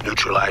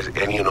 Neutralize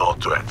any and all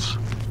threats.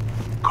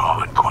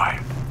 Calm and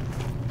quiet.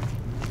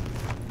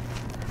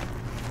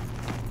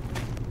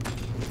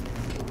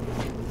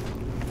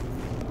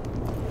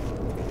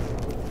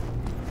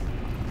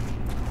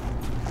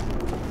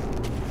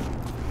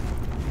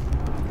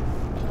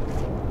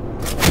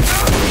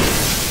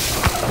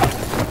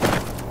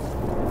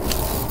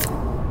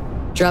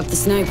 Dropped the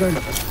sniper.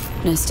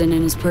 Nesting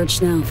in his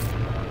perch now.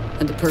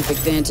 Had the perfect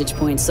vantage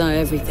point, saw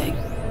everything.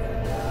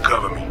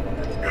 Cover me.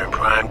 You're in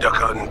prime duck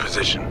hunting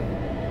position.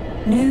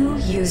 New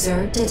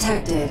user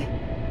detected.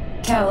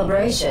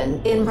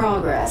 Calibration in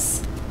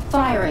progress.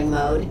 Firing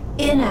mode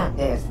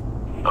inactive.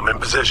 I'm in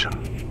position.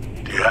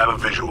 Do you have a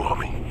visual on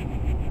me?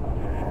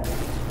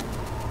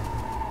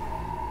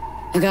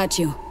 I got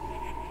you.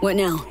 What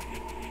now?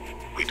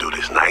 We do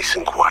this nice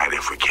and quiet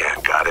if we can,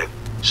 got it?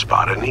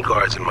 Spot any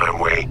guards in my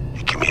way,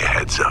 you give me a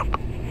heads up.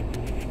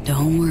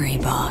 Don't worry,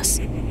 boss.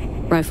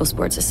 Rifle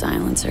sport's a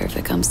silencer if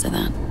it comes to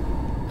that.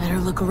 Better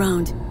look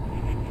around.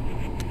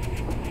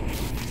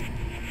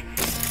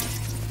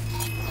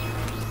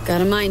 Got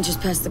a mine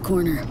just past the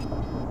corner.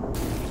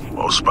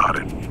 Well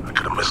spotted. I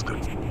could have missed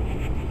it.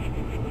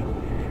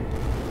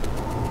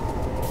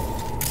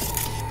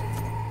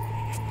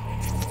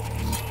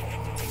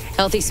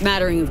 Healthy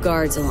smattering of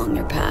guards along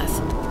your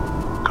path.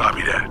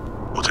 Copy that.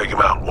 We'll take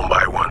them out one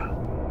by one.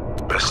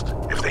 Best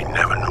if they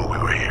never knew we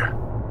were here.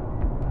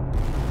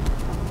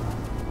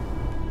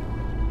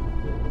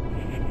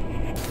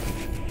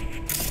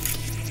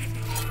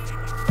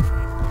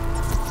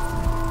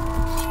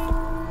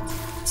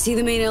 See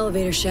the main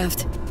elevator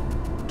shaft?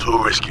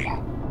 Too risky.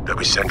 There'll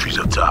be sentries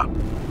up top.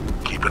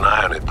 Keep an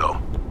eye on it, though.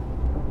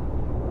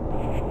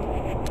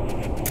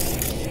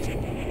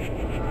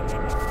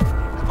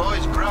 The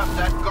boys grabbed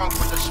that gunk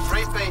with the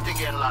spray paint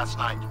again last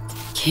night.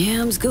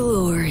 Cams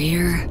galore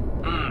here.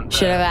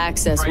 Should have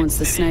access once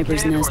the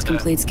sniper's nest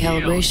completes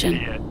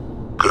calibration.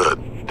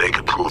 Good. They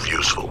could prove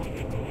useful.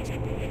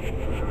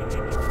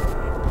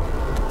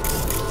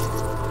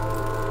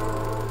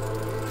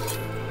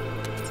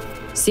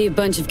 See a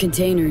bunch of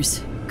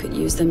containers. Could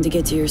use them to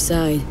get to your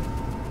side.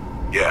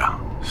 Yeah,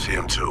 see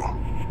them too.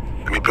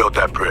 Let me build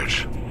that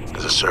bridge.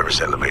 There's a service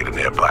elevator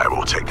nearby.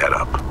 We'll take that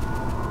up.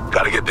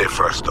 Gotta get there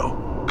first,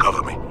 though.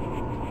 Cover me.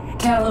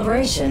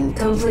 Calibration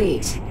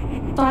complete.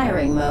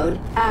 Firing mode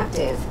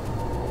active.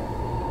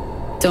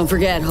 Don't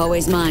forget,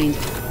 hallway's mine.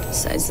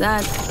 Besides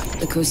that,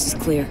 the coast is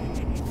clear.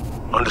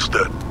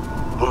 Understood.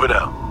 Moving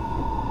out.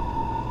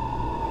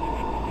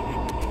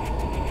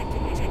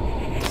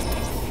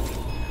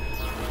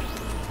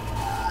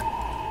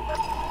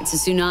 It's a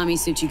tsunami,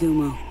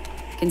 Tsuchigumo.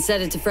 Can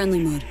set it to friendly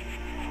mode.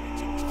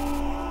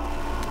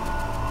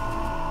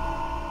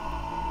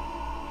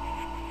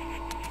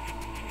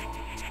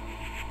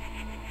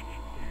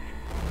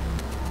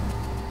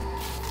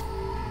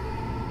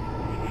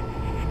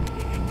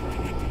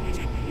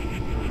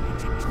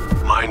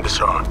 Mine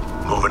disarmed.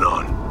 Moving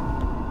on.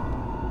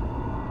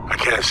 I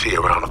can't see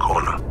around the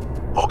corner.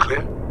 All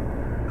clear?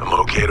 I'm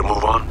okay to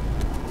move on?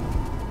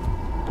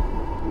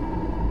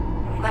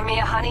 Let me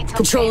a honey till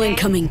Patrol payday.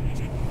 incoming.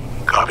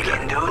 Copy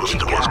that. Close the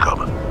doors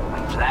cover.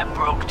 That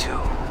broke too.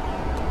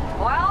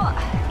 Well,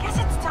 I guess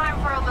it's time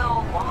for a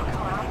little walk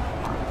around the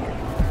park.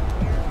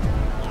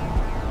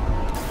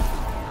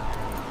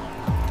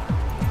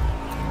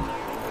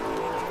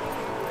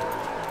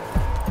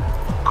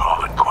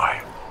 Calm and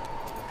quiet.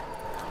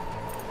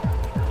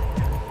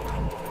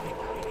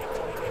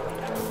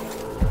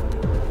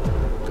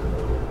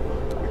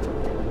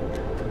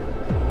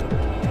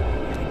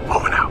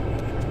 Moving out.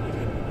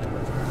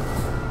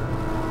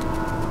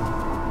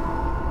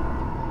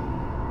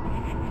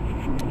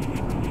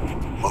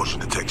 Motion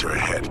detector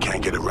ahead.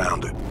 Can't get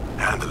around it.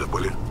 Handle it,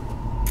 will you?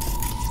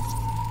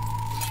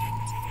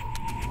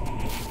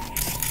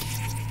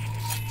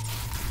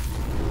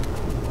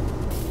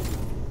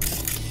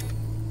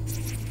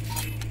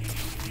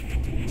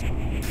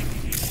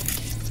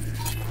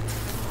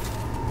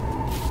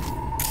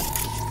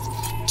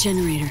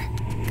 Generator.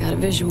 Got a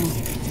visual.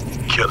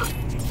 Kill it.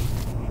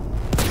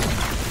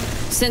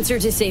 Sensor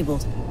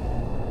disabled.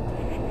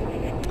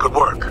 Good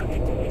work.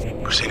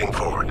 Proceeding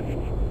forward.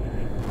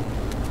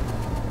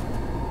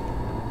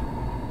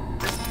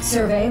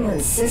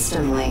 Surveillance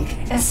system link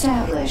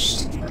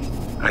established.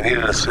 I need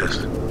an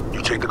assist.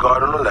 You take the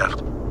guard on the left.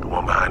 The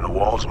one behind the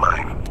wall's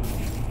mine.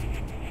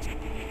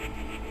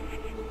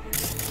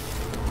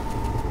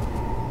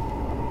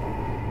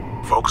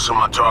 Focus on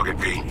my target,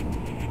 V.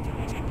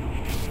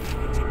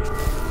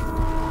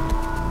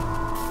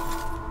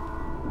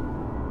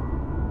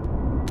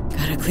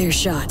 Got a clear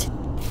shot.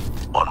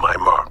 On my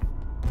mark.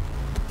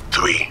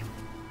 3,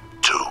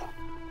 2,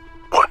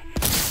 1.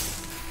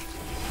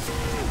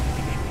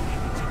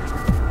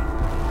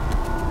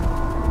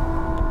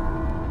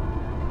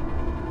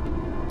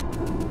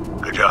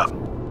 Good job.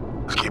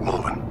 Let's keep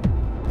moving.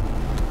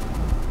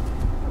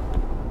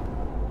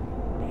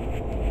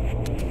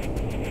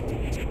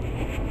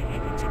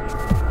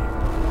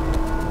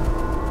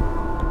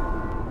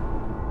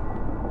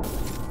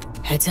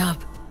 Heads up.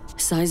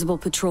 Sizable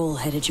patrol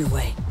headed your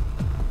way.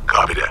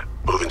 Copy that.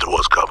 Moving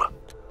towards cover.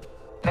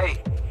 Hey,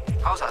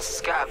 how's a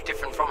scab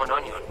different from an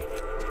onion?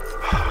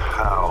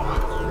 How?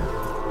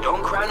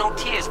 Don't cry no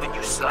tears when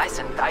you slice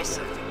and dice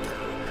it.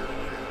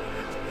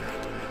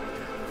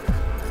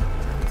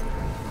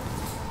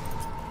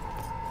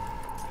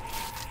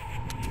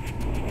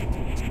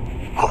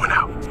 Moving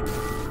out.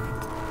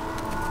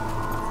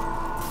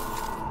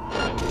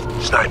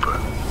 Sniper.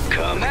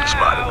 Come now.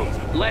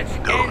 Spotted. Let's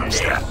Go, end this.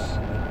 step.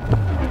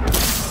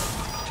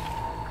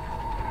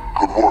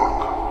 Good work.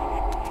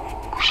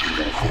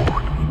 Proceeding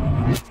forward.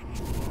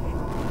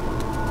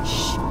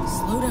 Shh,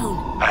 slow down.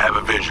 I have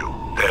a visual.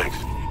 Thanks.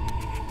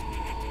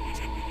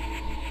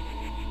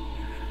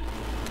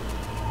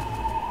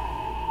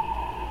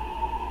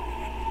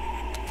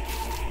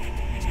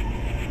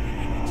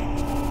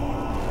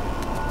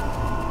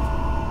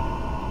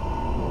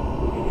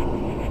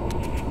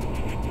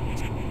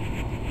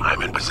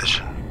 I'm in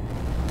position.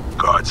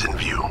 Guards in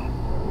view.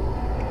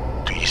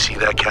 Do you see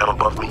that cam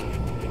above me?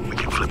 We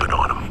can flip it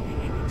on them.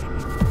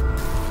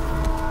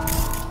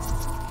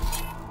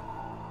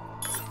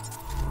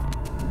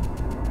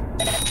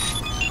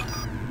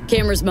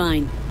 Camera's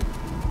mine.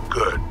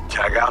 Good.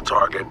 Tag our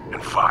target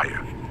and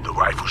fire. The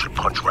rifle should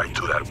punch right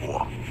through that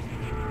wall.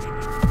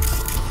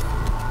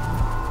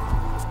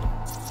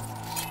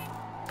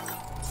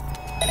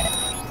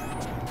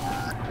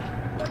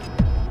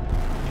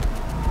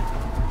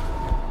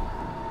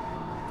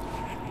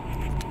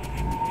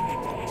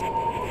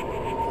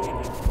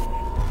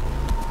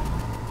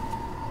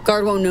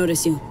 Guard won't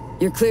notice you.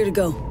 You're clear to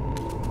go.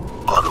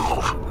 On the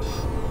move.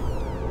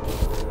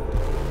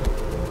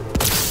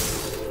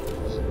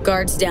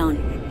 Guard's down.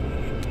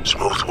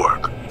 Smooth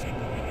work.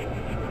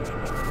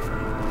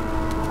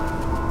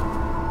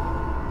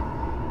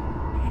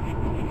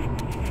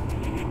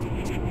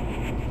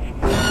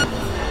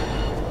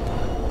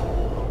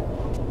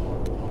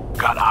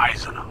 Got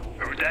eyes on him.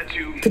 Heard that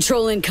too.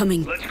 Patrol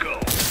incoming. Let's go.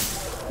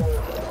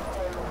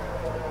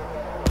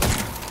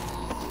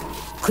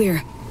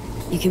 Clear.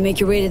 You can make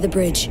your way to the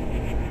bridge.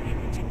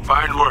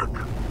 Fine work.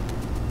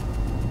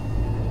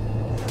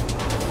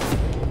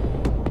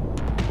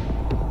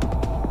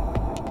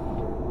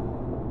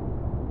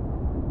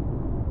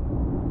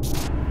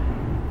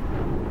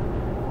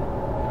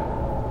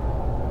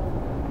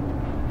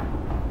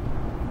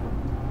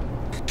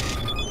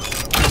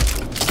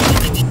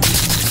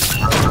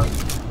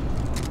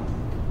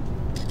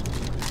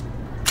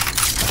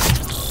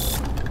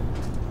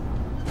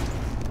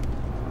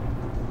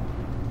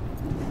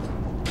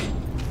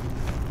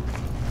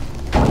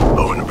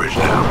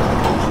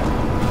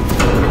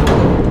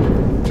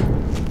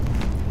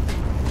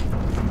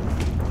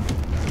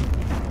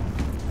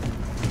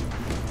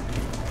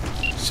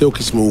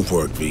 Silky smooth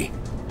work, V.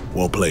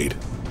 Well played.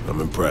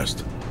 I'm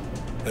impressed.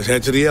 Let's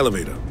head to the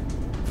elevator.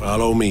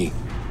 Follow me.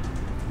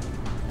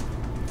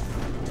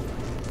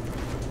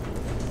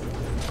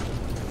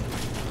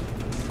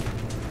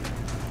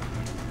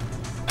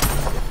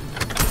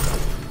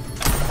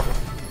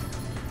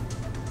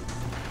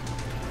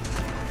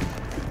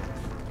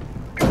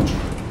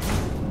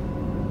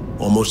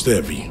 Almost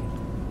there, V.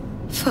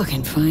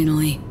 Fucking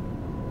finally.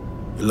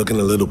 You're looking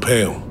a little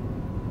pale.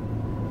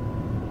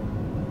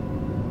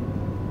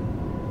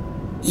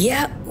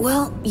 Yeah,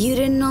 well, you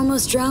didn't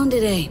almost drown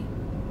today.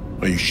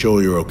 Are you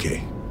sure you're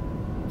okay?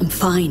 I'm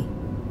fine.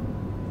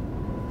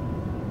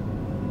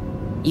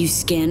 You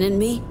scanning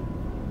me?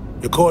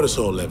 Your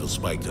cortisol level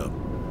spiked up.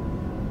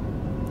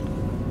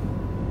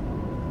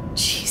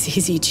 Jeez,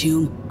 easy,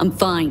 Choom. I'm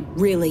fine,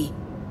 really.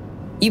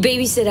 You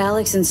babysit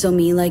Alex and so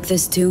me like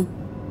this too?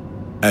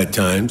 At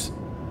times.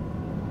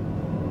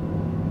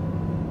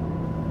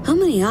 How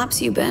many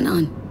ops you been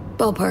on?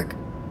 Ballpark.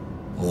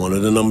 One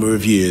of the number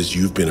of years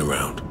you've been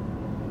around.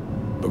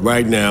 But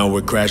right now,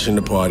 we're crashing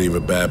the party of a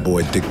bad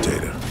boy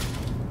dictator,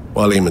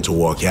 while aiming to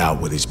walk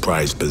out with his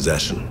prized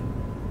possession.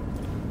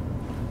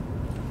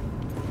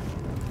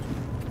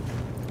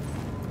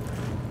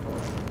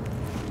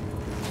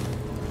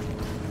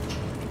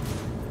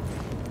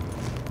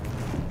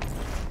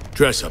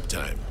 Dress-up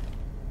time.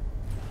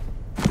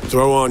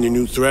 Throw on your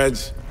new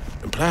threads,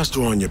 and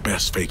plaster on your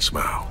best fake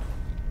smile.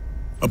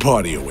 A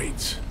party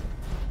awaits.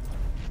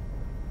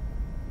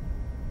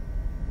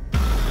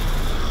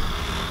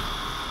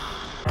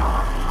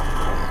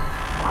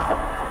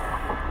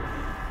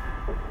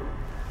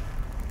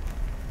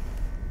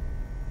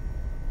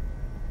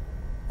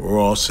 We're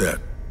all set.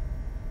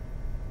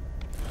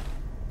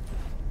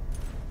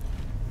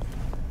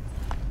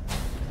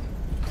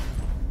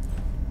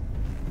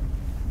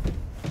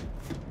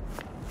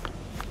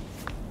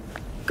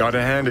 Gotta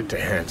hand it to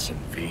Hansen,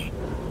 V.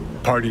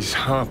 Party's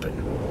hopping.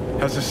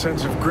 Has a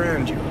sense of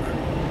grandeur.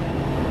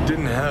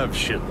 Didn't have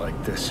shit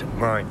like this in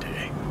my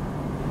day.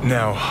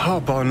 Now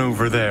hop on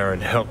over there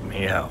and help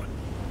me out.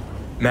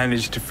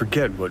 Managed to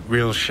forget what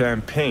real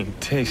champagne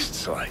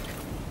tastes like.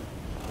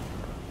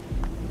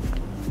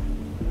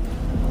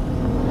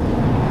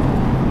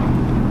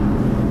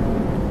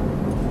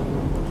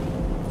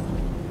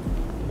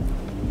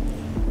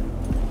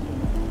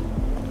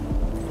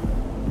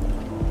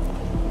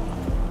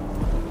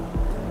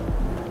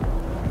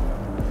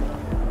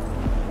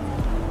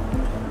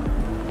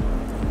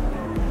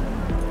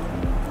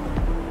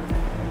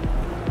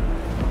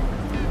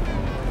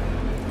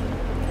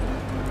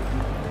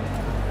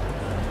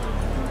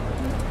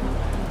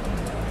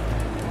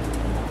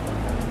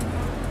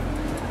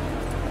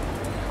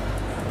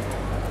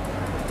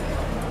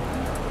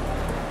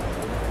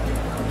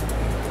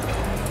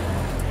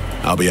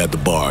 I'll be at the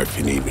bar if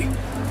you need me.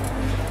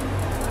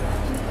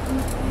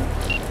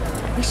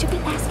 We should be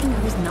asking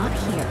who's not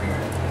here.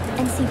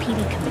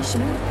 NCPD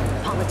commissioner?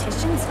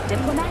 Politicians?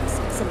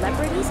 Diplomats?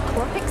 Celebrities?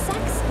 Corp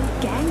execs?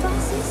 Gang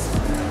bosses?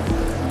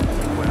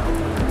 Well,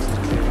 the ghost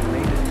clearly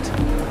made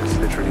it. It's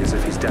literally as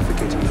if he's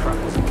defecating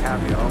truffles and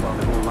caviar while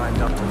they're all lined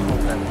up to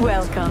hold them.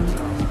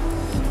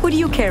 Welcome. Would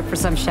you care for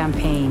some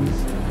champagne?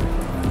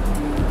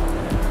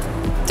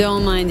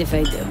 Don't mind if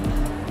I do.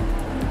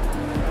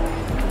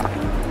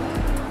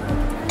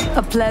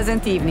 A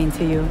pleasant evening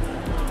to you.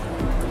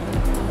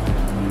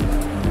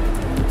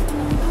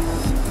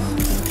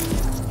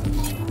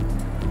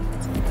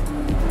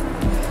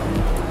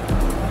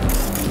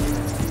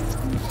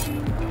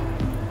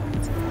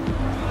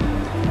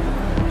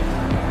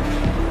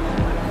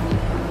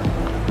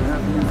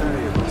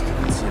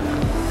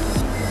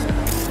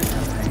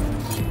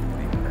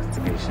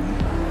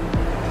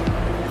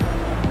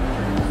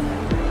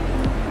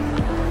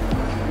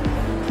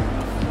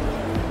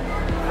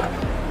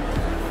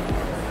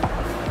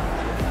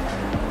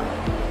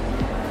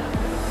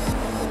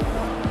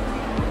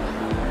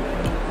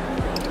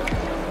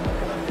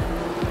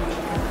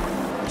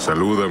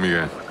 Saluda,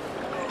 amiga.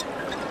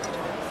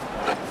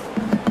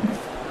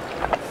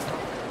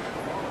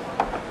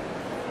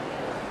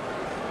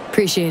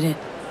 Appreciate it.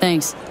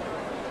 Thanks.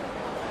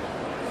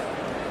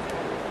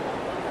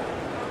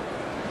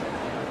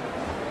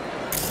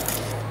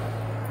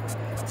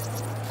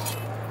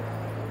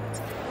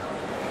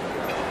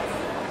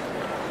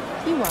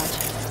 You watch.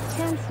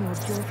 Hansen will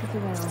jolt us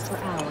around for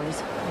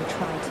hours, or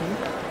try to.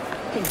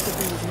 Thinks the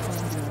booze and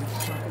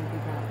ambience talking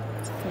about.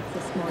 Makes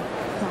us more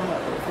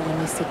pliable for when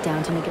we sit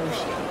down to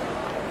negotiate.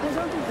 I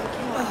don't think they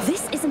care.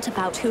 This isn't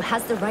about who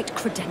has the right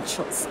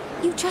credentials.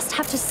 You just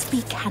have to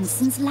speak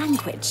Hansen's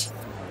language.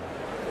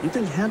 You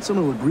think Hansen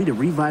will agree to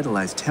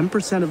revitalize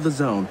 10% of the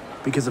zone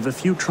because of a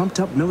few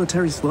trumped-up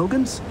military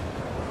slogans?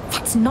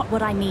 That's not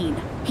what I mean.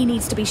 He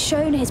needs to be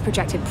shown his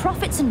projected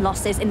profits and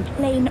losses in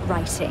plain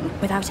writing,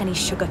 without any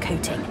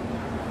sugarcoating.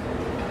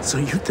 So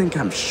you think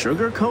I'm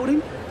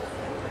sugarcoating?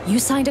 You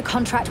signed a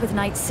contract with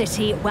Night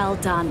City, well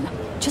done.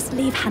 Just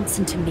leave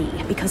Hansen to me,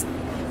 because,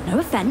 no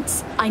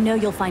offense, I know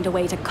you'll find a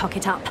way to cock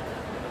it up.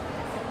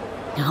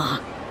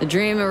 Ah, the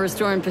dream of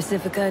restoring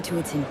Pacifica to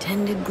its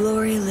intended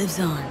glory lives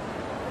on.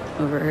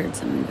 Overheard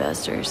some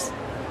investors.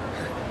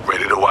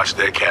 Ready to watch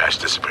their cash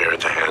disappear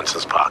into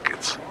Hansen's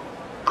pockets.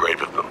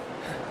 Brave of them.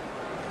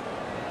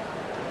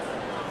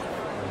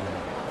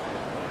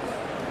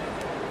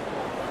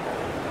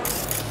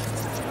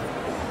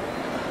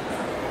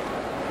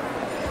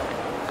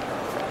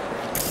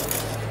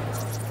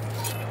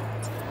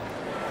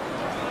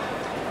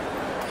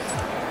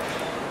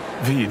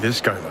 V, this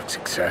guy looks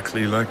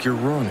exactly like your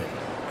Ronin.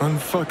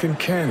 Unfucking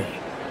canny.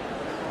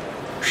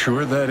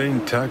 Sure that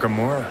ain't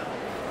Takamura?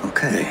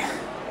 Okay,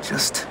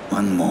 just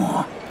one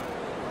more.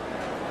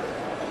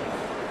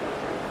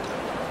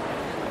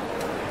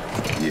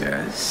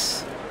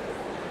 Yes?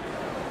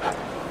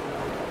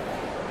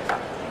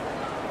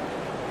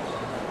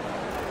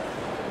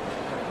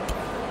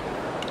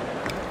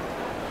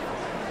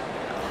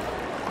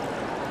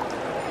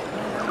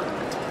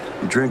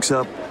 Your drink's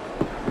up.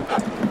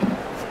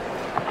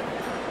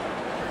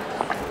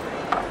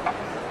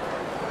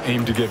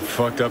 Aim to get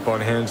fucked up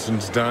on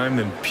Hansen's dime,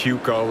 then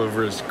puke all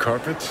over his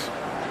carpets?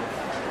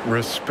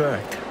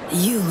 Respect.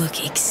 You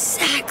look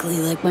exactly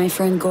like my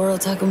friend Goro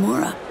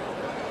Takamura.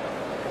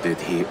 Did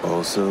he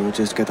also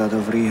just get out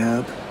of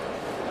rehab?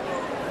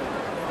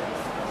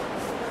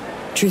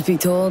 Truth be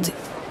told,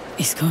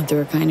 he's going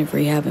through a kind of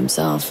rehab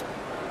himself.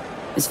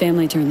 His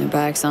family turned their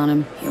backs on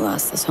him. He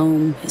lost his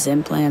home, his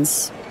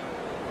implants.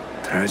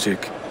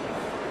 Tragic.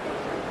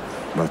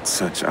 But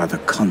such are the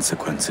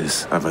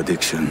consequences of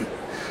addiction.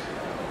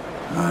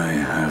 I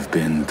have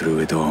been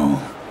through it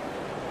all.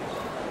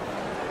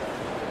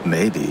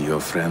 Maybe your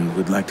friend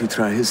would like to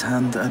try his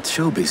hand at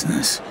show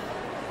business.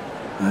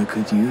 I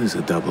could use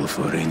a double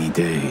for rainy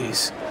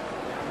days.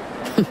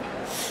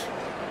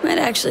 Might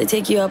actually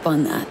take you up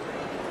on that.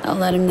 I'll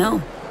let him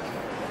know.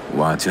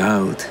 Watch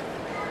out.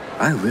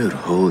 I will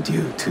hold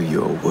you to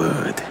your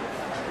word.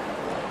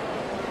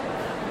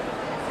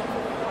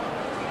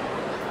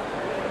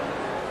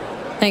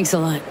 Thanks a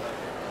lot.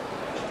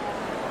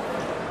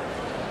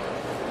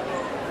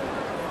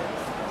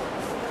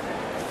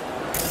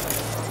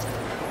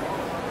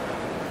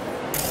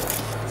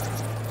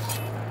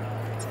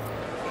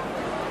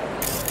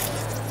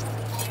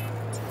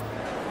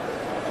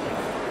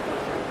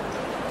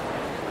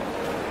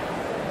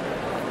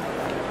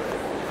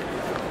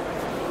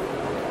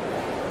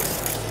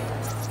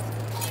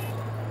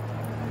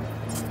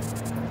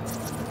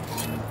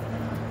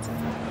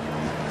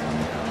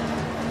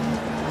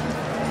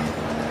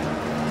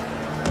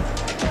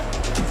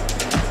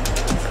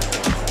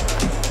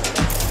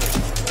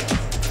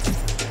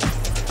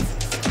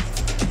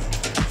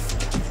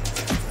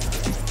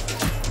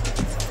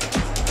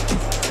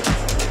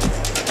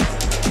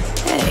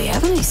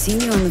 Seen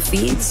you on the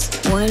feeds,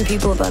 warning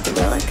people about the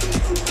relic?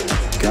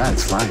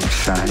 God's light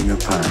shining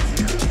upon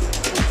you.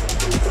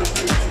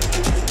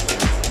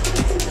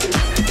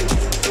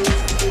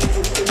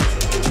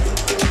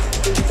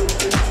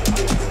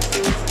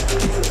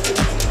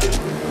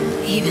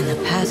 Even the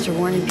pastor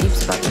warning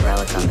peeps about the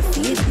relic on the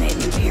feeds made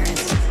an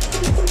appearance.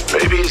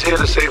 Maybe he's here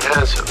to save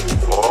Hanson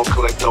or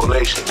collect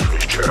donations for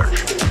his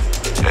church.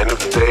 End of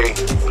the day,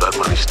 blood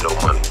money's still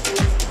money.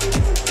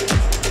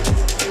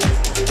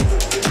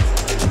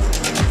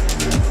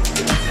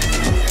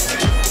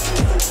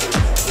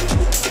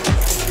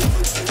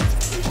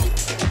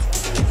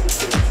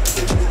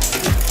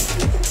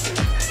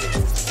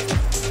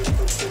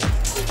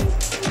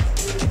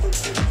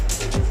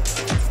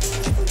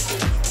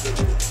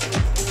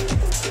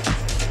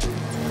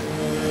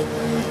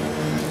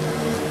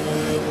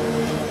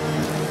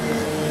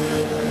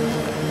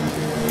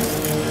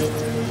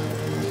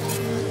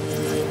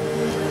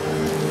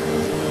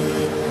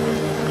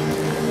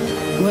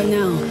 What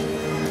now?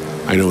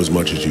 I know as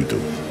much as you do.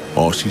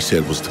 All she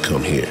said was to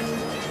come here.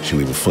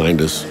 She'll either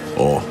find us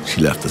or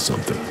she left us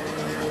something.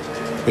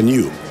 And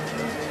you,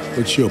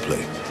 what's your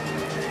play?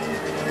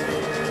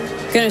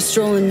 Gonna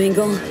stroll and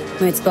mingle.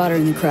 Might spot her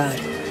in the crowd.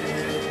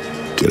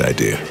 Good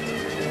idea.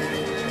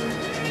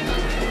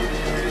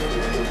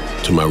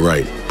 To my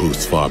right,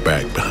 booths far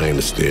back behind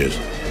the stairs.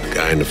 The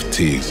guy in the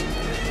fatigues.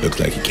 Looks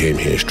like he came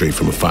here straight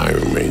from a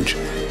firing range.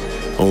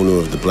 Owner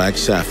of the Black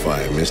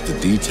Sapphire, Mr.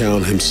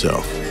 D-Town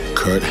himself,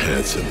 Kurt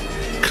Hansen,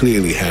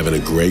 clearly having a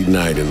great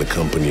night in the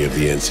company of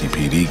the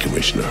NCPD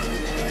commissioner.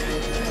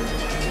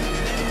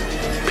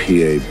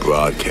 PA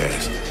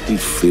broadcast.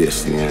 He's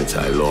fiercely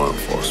anti-law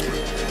enforcement.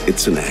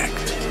 It's an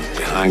act.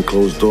 Behind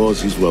closed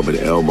doors, he's rubbing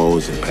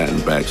elbows and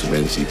patting backs of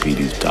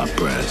NCPD's top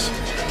brass.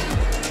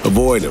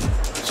 Avoid him,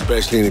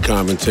 especially in a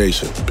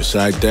confrontation.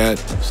 Beside that,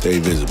 stay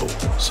visible.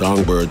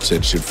 Songbird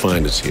said she'd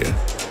find us here.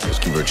 Let's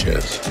give her a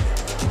chance.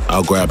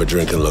 I'll grab a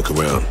drink and look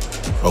around.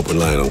 Open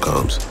line on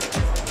comms.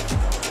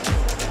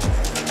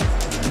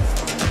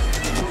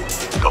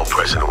 Don't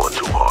press anyone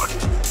too hard.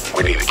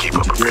 We need to keep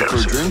up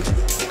appearances.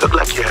 Look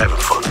like you're having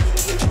fun.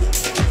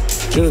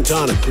 Gin and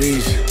tonic,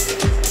 please.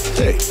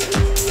 Hey,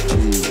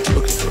 I'm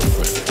looking for a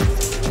friend.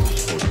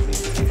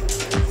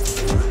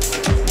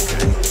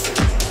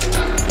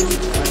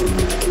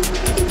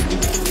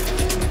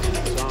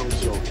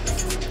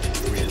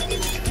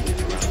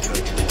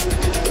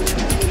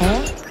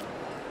 Huh?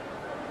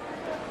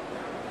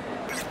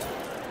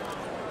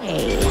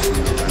 Hey,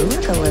 you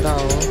look a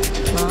little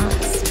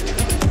lost.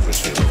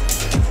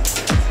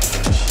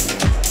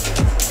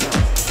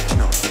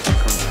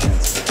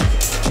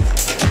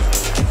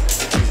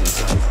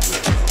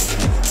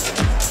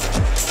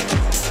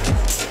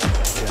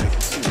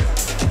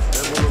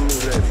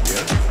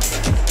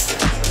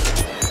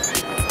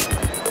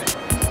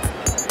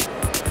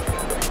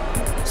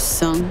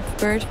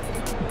 Songbird?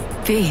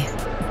 V,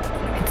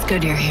 it's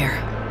good you're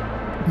here.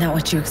 Not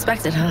what you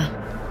expected, huh?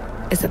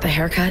 Is it the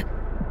haircut?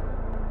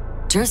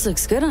 Dress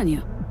looks good on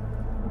you.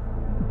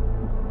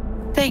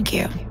 Thank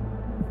you.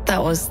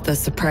 That was the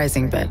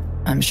surprising bit,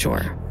 I'm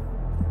sure.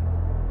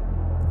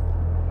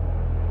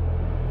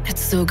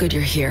 It's so good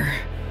you're here.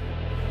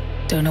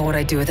 Don't know what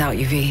I'd do without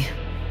you, V.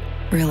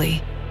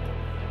 Really.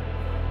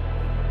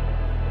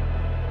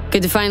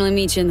 Good to finally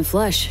meet you in the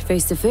flesh,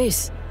 face to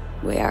face.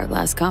 The way our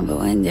last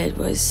combo ended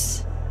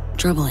was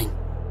troubling.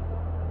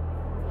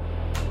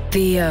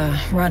 The,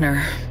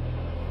 runner,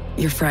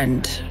 your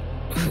friend,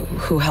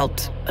 who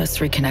helped us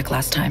reconnect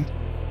last time,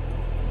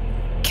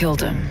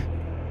 killed him,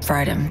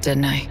 fried him,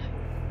 didn't I?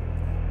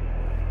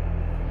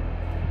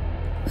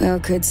 Well,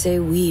 could say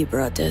we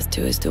brought death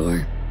to his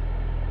door.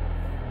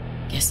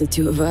 Guess the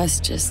two of us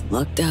just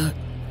lucked out.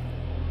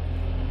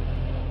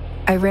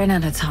 I ran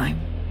out of time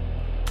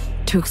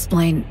to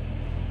explain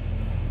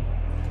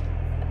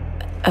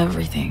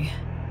everything.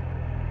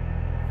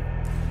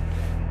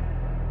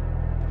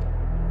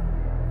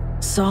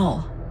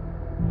 Saul,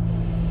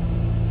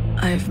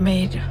 I've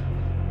made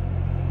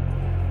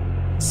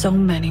so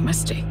many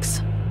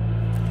mistakes.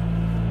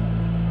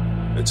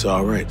 It's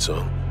all right,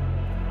 son.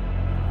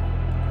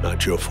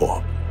 Not your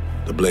fault.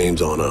 The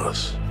blame's on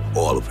us.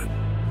 All of it.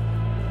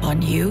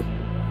 On you?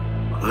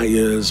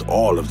 Myers,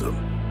 all of them.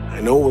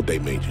 I know what they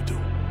made you do.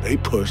 They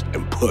pushed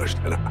and pushed,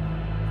 and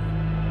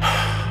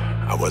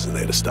I wasn't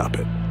there to stop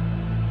it.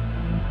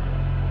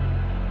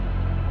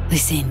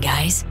 Listen,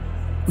 guys.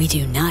 We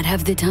do not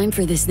have the time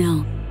for this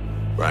now.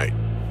 Right.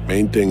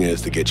 Main thing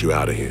is to get you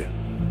out of here.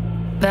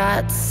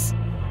 That's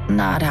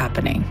not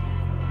happening.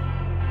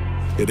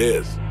 It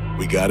is.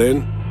 We got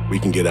in, we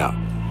can get out.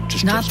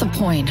 Just not the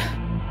point.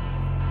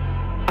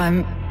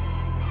 I'm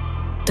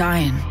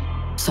dying,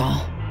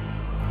 Saul.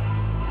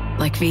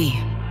 Like V.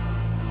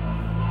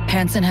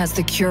 Hansen has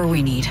the cure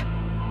we need.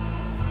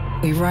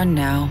 We run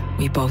now,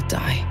 we both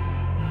die.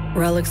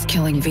 Relic's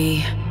killing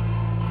V.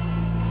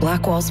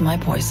 Blackwall's my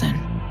poison.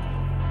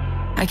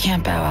 I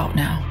can't bow out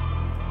now.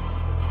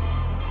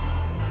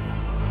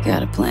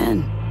 Got a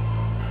plan.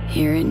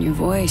 Hear it in your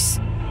voice.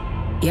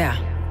 Yeah,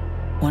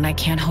 one I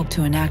can't hope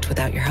to enact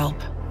without your help.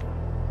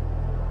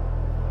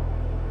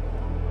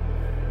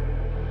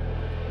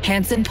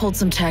 Hansen pulled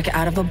some tech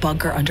out of a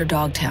bunker under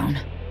Dogtown.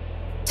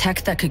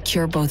 Tech that could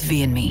cure both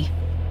V and me.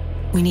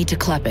 We need to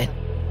clep it.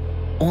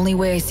 Only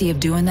way I see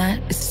of doing that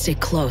is to stay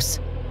close.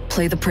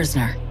 Play the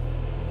prisoner.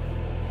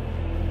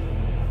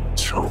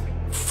 So,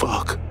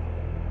 fuck.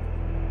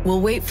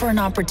 We'll wait for an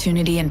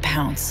opportunity and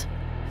pounce.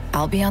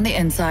 I'll be on the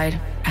inside,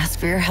 ask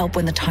for your help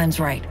when the time's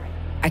right.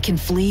 I can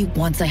flee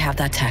once I have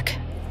that tech.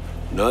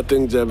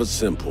 Nothing's ever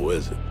simple,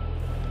 is it?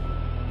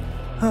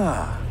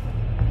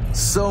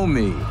 So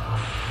me.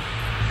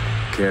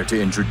 Care to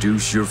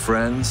introduce your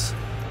friends?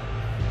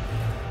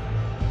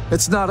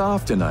 It's not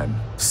often I'm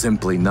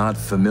simply not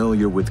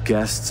familiar with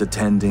guests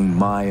attending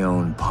my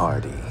own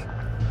party.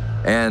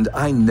 And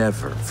I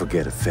never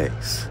forget a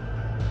face.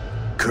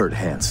 Kurt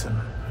Hansen.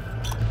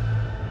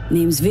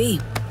 Name's V.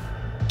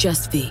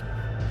 Just V.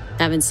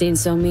 Haven't seen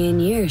So-Me in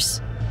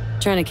years.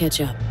 Trying to catch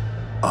up.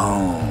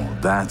 Oh,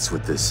 that's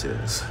what this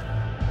is.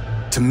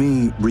 To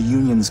me,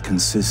 reunions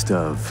consist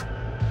of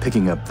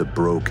picking up the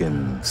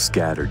broken,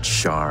 scattered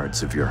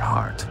shards of your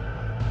heart.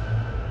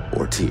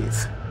 Or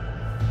teeth.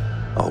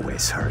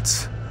 Always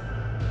hurts.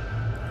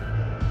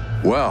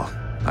 Well,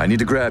 I need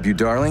to grab you,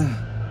 darling.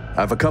 I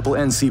have a couple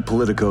NC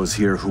politicos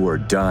here who are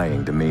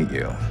dying to meet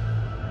you.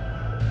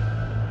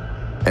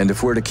 And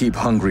if we're to keep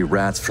hungry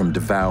rats from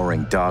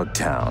devouring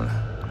Dogtown,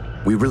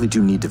 we really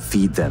do need to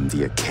feed them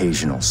the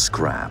occasional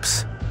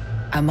scraps.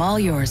 I'm all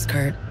yours,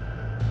 Kurt.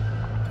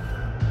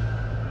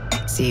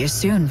 See you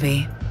soon,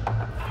 V.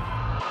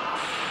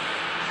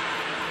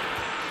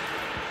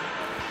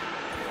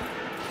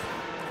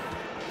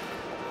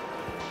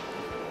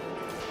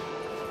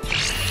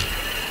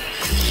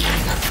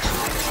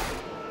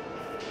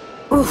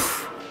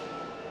 Oof.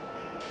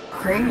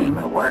 Cream,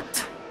 it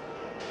worked.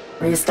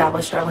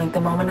 Reestablished our link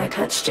the moment I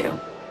touched you.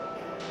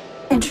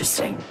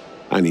 Interesting.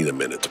 I need a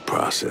minute to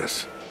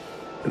process.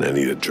 And I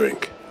need a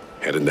drink.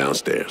 Heading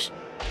downstairs.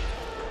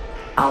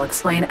 I'll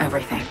explain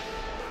everything.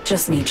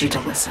 Just need you to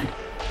listen.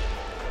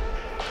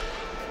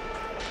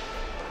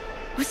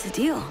 What's the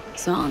deal,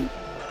 Song?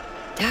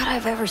 Doubt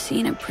I've ever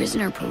seen a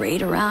prisoner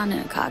parade around in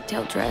a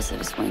cocktail dress at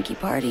a swanky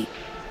party.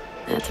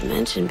 Not to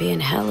mention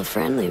being hella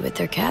friendly with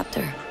their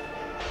captor.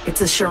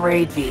 It's a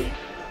charade, V.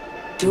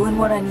 Doing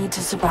what I need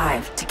to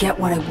survive, to get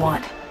what I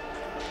want.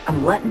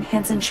 I'm letting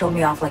Hansen show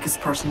me off like his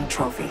personal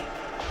trophy.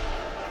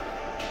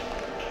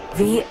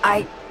 V,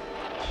 I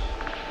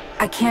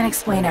can't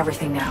explain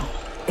everything now.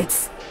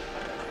 It's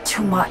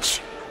too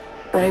much.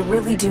 But I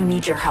really do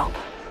need your help.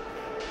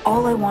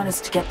 All I want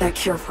is to get that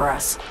cure for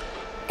us.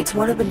 It's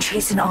what I've been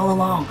chasing all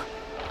along.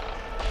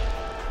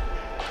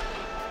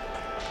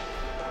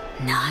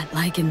 Not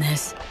liking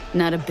this.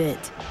 Not a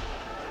bit.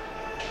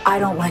 I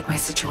don't like my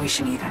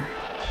situation either.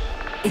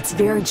 It's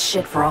varied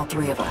shit for all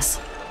three of us.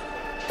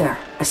 There,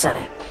 I said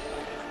it.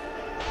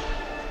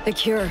 The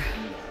cure.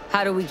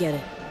 How do we get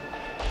it?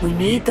 We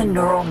need the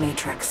neural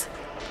matrix.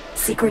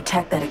 Secret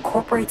tech that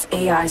incorporates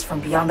AIs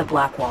from beyond the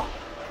Blackwall.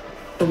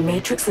 The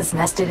matrix is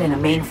nested in a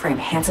mainframe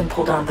Hansen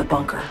pulled out of the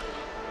bunker.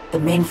 The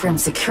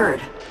mainframe's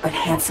secured, but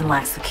Hansen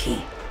lacks the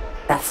key.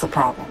 That's the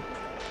problem.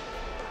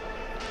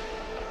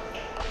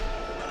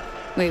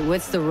 Wait,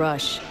 what's the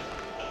rush?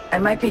 I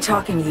might be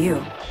talking to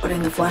you, but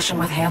in the flesh and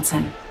with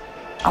Hansen.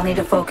 I'll need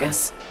to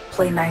focus.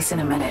 Play nice in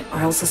a minute, or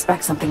he'll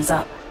suspect something's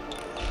up.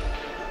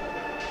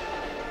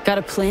 Got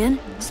a plan?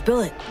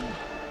 Spill it.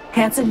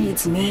 Hansen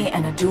needs me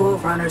and a duo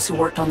of runners who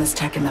worked on this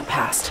tech in the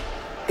past.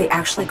 They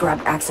actually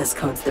grabbed access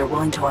codes they're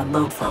willing to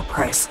unload for a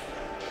price.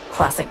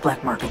 Classic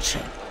black market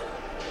shit.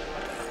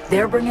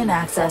 They're bringing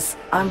access,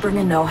 I'm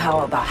bringing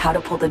know-how about how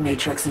to pull the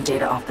matrix and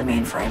data off the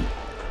mainframe.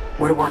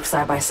 We're to work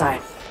side by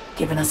side,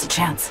 giving us a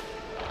chance.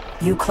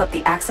 You clip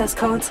the access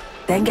codes,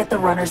 then get the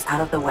runners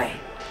out of the way.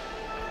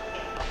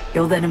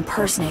 You'll then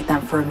impersonate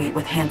them for a meet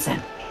with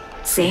Hansen.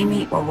 Same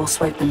meet where we'll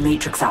swipe the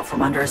matrix out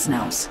from under his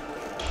nose.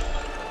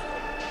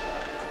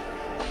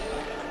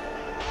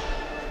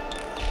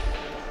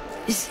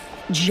 This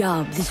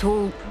job, this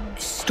whole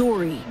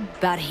story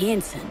about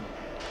Hansen.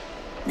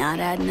 Not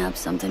adding up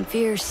something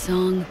fierce,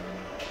 Song.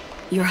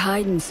 You're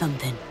hiding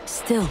something,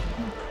 still.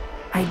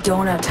 I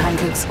don't have time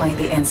to explain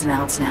the ins and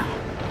outs now.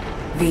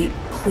 V,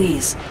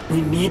 please,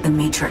 we need the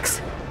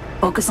matrix.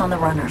 Focus on the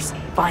runners,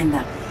 find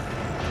them.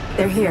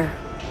 They're here,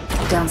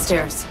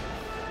 downstairs.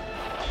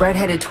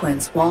 Red-headed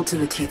twins, walled to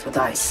the teeth with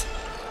ice.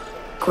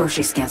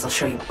 Grocery scans will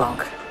show you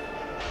bunk.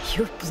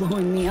 You're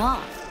blowing me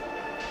off.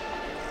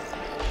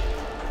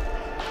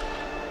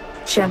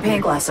 Champagne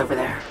glass over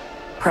there.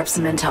 Prep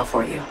some intel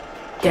for you.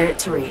 Get it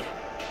to read.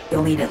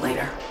 You'll need it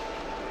later.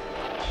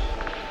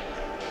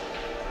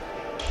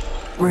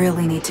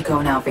 Really need to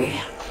go now,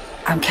 V.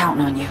 I'm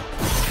counting on you.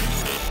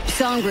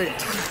 Songbird.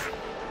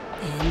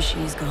 And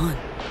she's gone.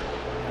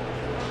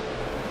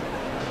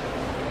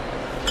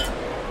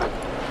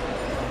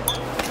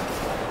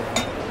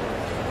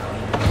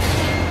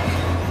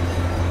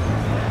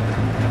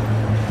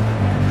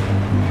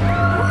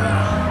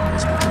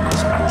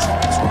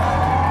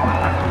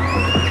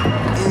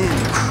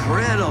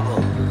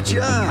 Incredible.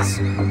 Just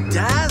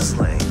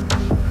dazzling.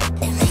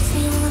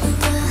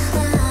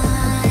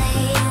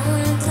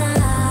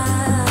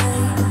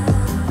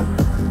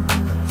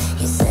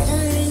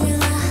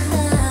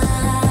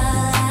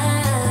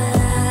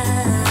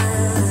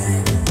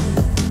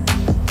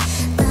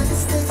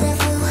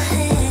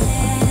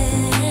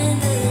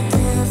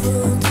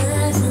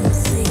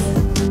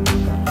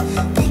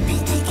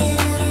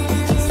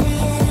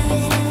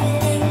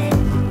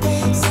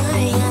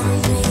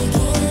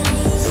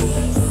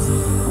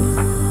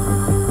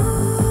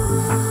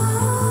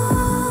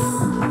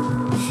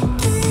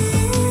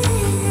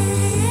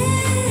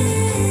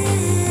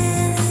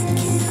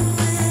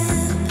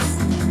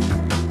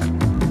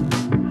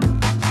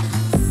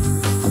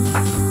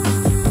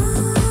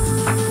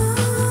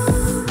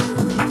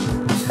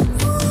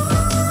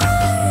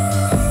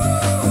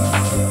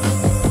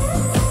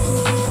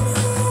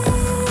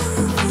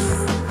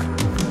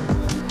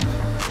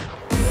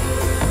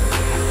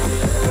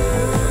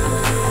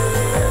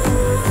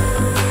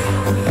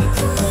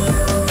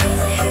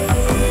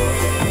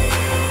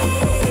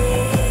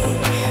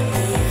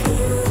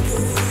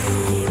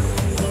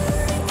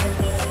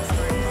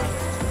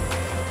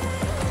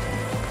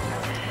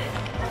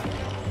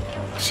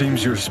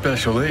 Seems your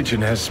special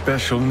agent has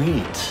special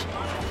needs,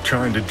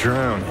 trying to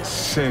drown his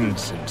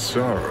sins and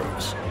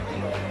sorrows.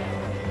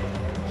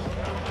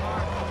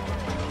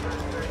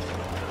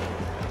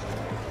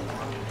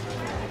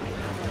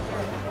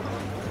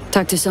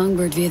 Talk to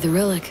Songbird via the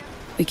relic.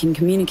 We can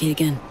communicate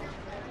again.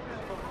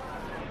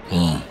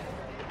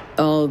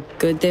 All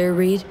good there,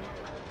 Reed?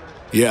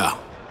 Yeah.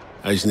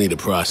 I just need to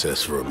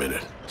process for a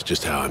minute. It's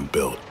just how I'm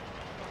built.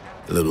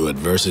 A little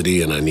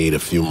adversity and I need a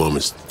few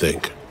moments to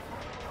think.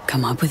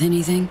 Come up with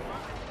anything?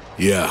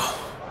 Yeah.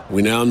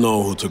 We now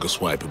know who took a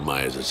swipe at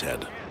Myers'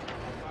 head.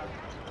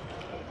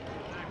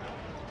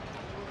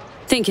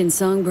 Thinking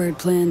Songbird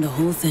planned the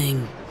whole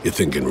thing. You're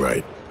thinking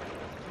right.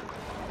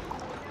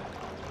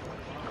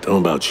 Don't know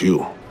about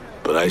you,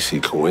 but I see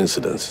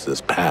coincidences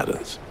as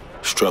patterns.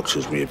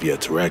 Structures we have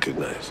yet to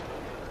recognize.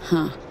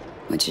 Huh.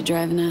 What you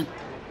driving at?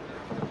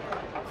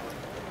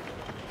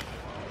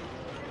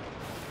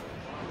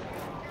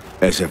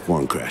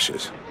 SF-1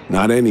 crashes.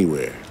 Not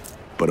anywhere,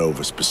 but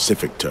over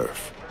specific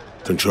turf.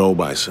 Controlled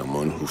by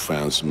someone who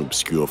found some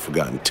obscure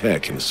forgotten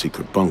tech in a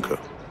secret bunker.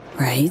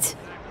 Right.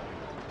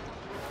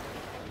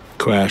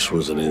 Crash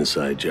was an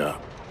inside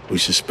job. We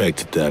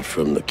suspected that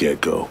from the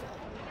get-go.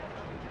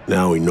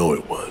 Now we know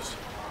it was.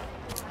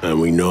 And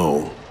we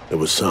know it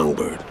was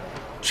Songbird.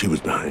 She was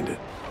behind it.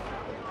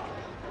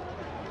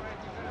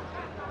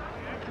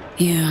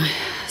 Yeah,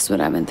 that's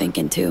what I've been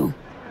thinking too.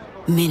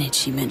 The minute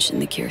she mentioned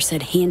the cure,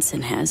 said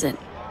Hansen has it.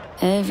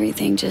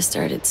 Everything just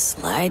started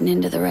sliding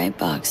into the right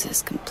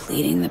boxes,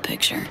 completing the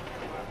picture.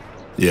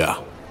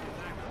 Yeah,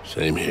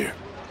 same here.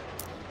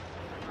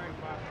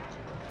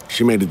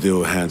 She made a deal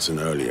with Hansen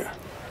earlier.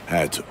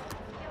 Had to.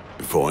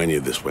 Before any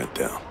of this went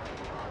down.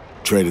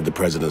 Traded the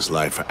president's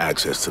life for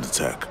access to the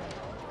tech.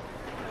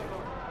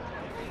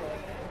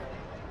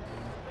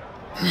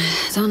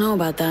 Don't know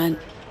about that.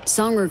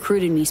 Song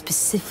recruited me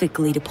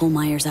specifically to pull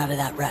Myers out of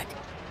that wreck.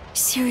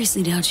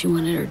 Seriously doubt she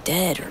wanted her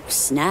dead or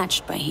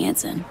snatched by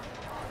Hansen.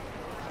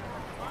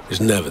 It's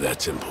never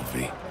that simple,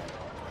 V.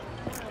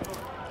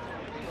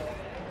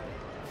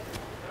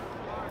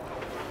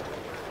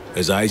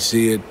 As I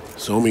see it,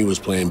 Somi was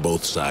playing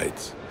both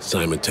sides,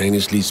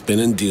 simultaneously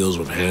spinning deals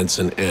with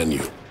Hansen and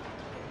you.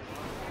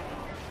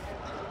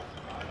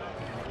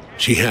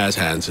 She has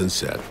Hansen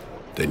set,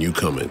 then you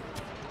come in.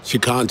 She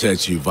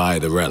contacts you via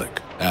the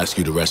relic, asks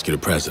you to rescue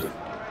the president.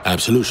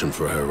 Absolution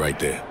for her right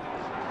there.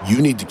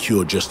 You need to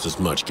cure just as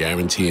much,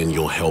 guaranteeing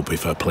you'll help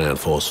if her plan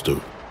falls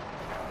through.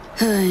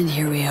 And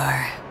here we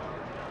are.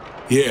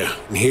 Yeah,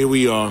 and here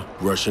we are,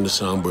 rushing to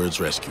Songbird's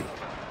rescue.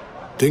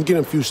 Thinking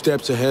a few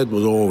steps ahead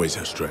was always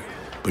her strength,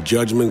 but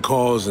judgment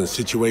calls and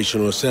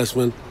situational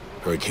assessment,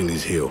 her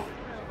Achilles heel.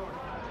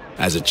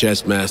 As a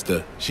chess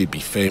master, she'd be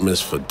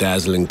famous for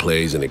dazzling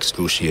plays and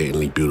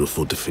excruciatingly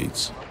beautiful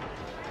defeats.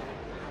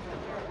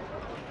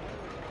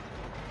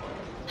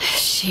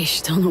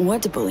 Sheesh, don't know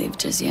what to believe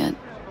just yet.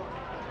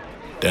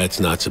 That's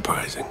not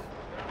surprising.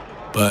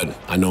 But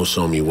I know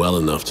Somi well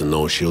enough to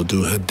know she'll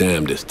do her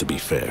damnedest to be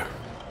fair.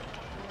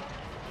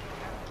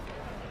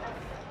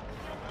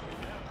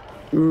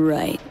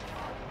 Right.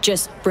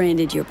 Just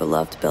branded your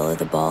beloved Bella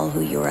the Ball,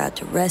 who you were out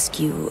to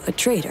rescue, a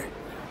traitor.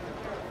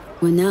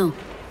 What now?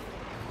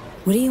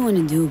 What do you want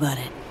to do about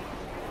it?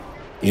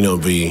 You know,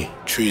 V,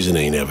 treason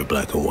ain't ever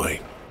black and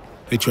white.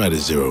 They tried to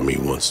zero me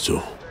once,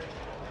 too.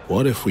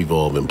 What if we've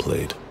all been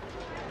played?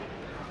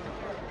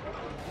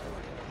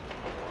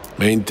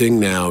 Main thing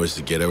now is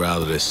to get her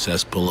out of this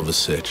cesspool of a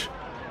sitch.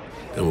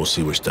 Then we'll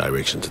see which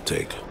direction to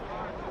take.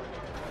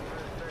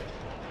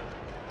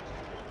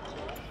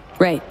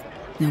 Right.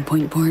 No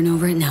point pouring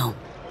over it now.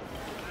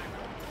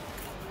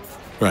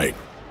 Right.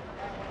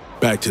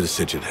 Back to the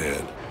sitch at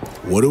hand.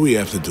 What do we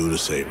have to do to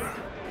save her?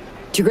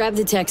 To grab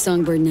the tech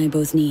Songbird and I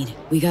both need,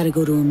 we gotta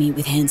go to a meet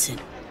with Hansen.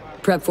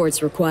 Prep for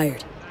it's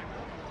required.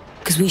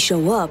 Because we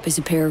show up as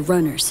a pair of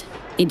runners.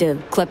 Need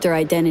to collect their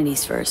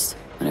identities first,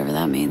 whatever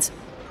that means.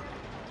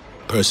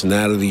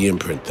 Personality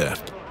imprint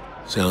theft.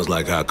 Sounds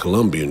like our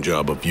Colombian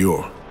job of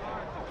yore.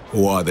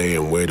 Who are they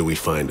and where do we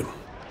find them?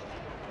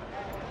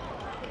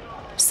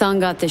 Song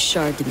got this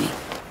shard to me.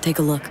 Take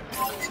a look.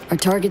 Our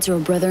targets are a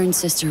brother and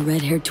sister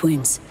red-haired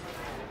twins.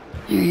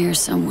 They're here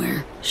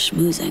somewhere,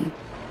 schmoozing.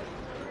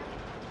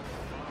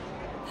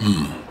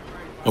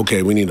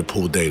 Okay, we need to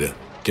pull data.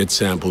 Get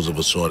samples of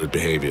assorted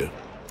behavior.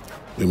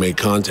 We make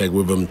contact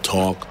with them,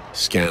 talk,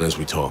 scan as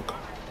we talk.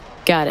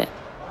 Got it,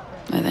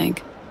 I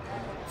think.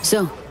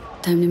 So,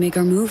 time to make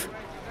our move?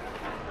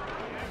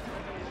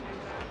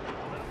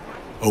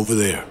 Over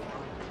there.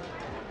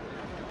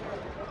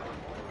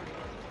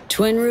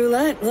 Twin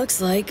roulette, looks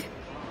like.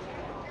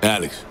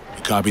 Alex,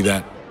 you copy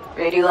that?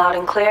 Read you loud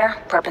and clear.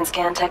 Prep and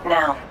scan tech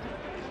now.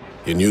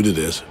 You're new to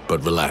this,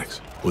 but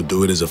relax. We'll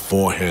do it as a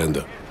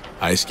four-hander.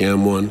 I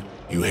scan one,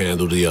 you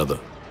handle the other.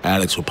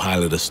 Alex will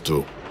pilot us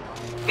through.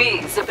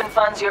 V, zipping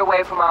funds your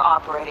way from our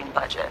operating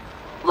budget.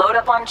 Load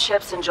up on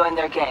chips and join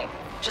their game.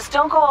 Just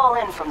don't go all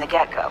in from the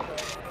get-go.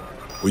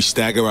 We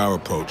stagger our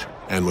approach,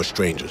 and we're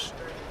strangers.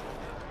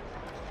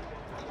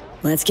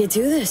 Let's get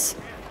to this.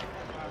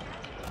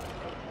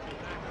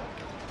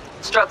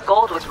 Struck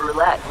gold with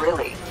roulette,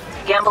 really.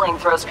 Gambling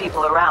throws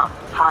people around,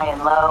 high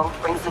and low,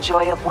 brings the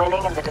joy of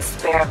winning and the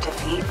despair of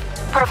defeat.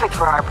 Perfect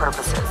for our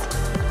purposes.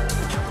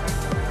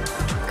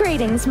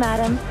 Greetings,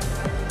 madam.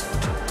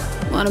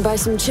 Want to buy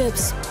some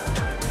chips?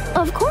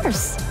 Of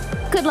course.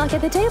 Good luck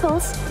at the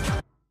tables.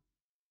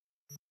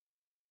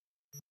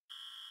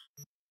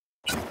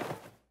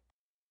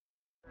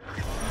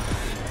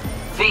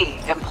 V,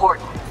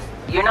 important.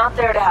 You're not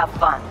there to have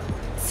fun.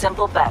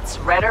 Simple bets,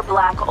 red or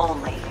black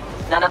only.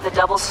 None of the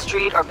double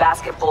street or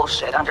basket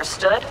bullshit,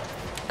 understood?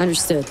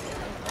 Understood.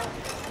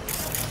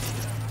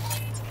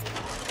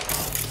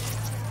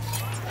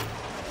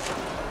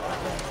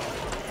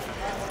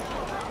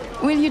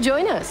 Will you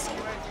join us?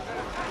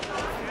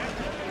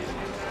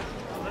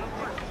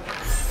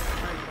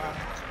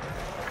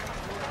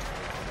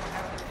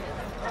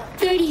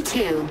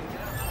 $32.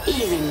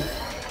 Even.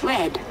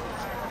 Red.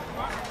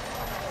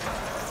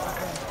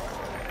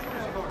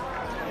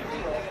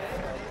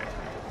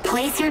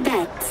 Place your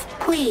bets,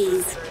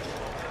 please.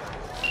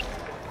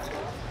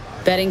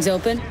 Betting's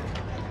open?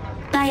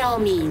 By all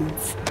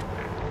means.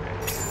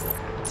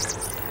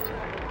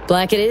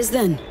 Black it is,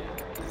 then.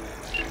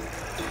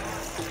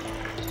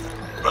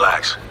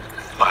 Relax.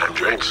 Buy him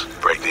drinks,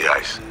 break the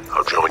ice.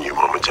 I'll join you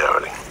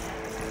momentarily.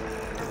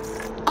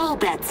 All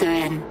bets are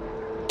in.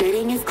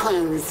 Betting is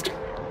closed.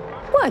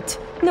 What?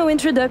 No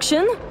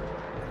introduction?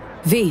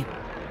 V.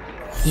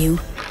 You?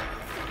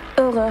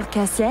 Aurore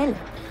Cassel.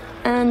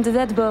 And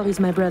that boy is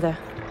my brother,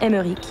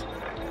 Emmerich.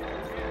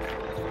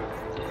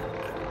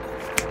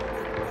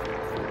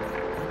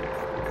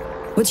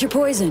 What's your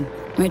poison?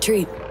 My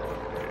treat.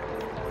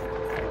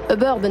 A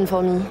bourbon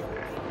for me.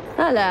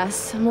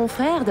 Alas, mon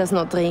frère does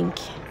not drink.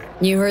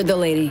 You heard the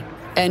lady.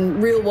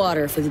 And real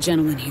water for the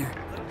gentleman here.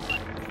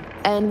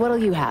 And what'll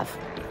you have?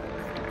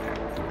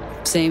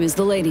 Same as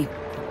the lady.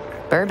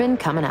 Bourbon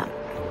coming up.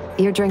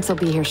 Your drinks will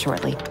be here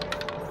shortly.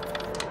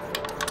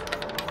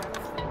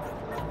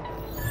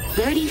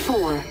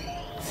 34.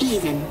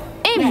 Even.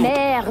 Eh Red.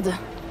 merde!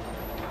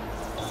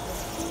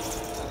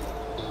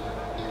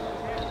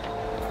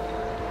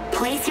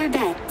 Place your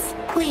bets,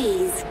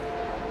 please.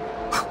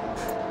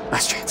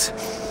 Last chance.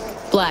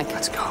 Black.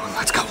 Let's go,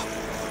 let's go.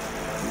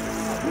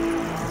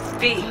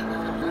 V,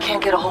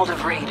 can't get a hold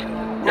of Reed.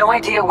 No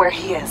idea where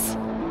he is.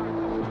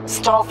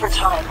 Stall for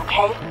time,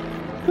 okay?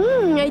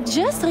 I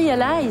just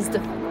realized.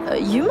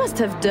 You must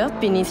have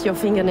dirt beneath your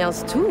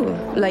fingernails too,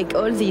 like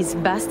all these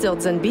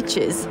bastards and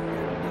bitches.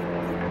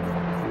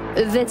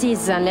 That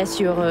is, unless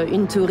you're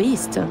une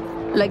touriste.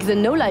 Like the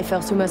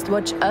no-lifers who must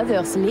watch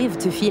others live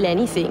to feel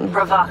anything.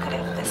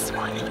 Provocative, this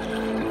one.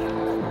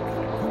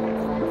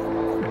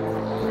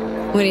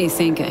 What do you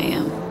think I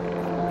am?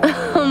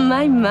 Oh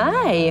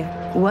my!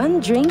 One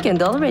drink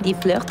and already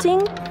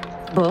flirting?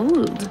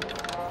 Bold.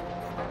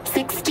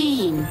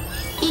 16.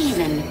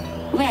 Even.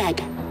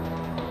 Red.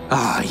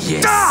 Ah,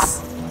 yes. Ah!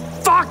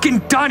 Fucking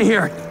done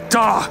here!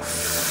 Duh!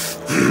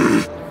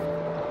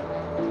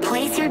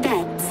 Place your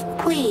bets,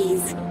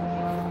 please.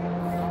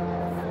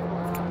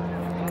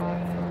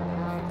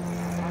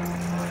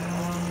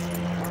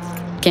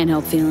 Can't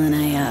help feeling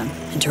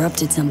I,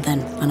 interrupted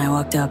something when I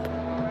walked up.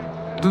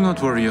 Do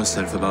not worry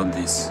yourself about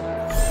this.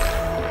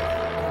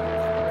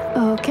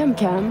 Oh,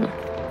 calm.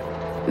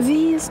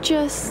 V is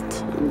just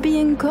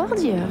being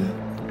cordial.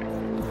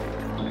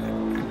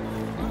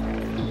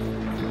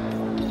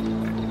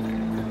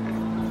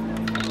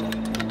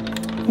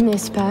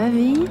 N'est-ce pas,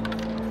 V?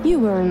 You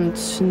weren't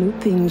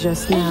snooping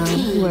just now,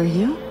 were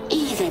you?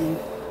 Even.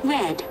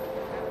 Red.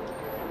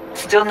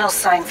 Still no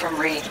sign from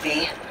Reed,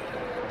 V.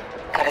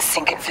 Got a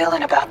sinking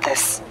feeling about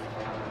this.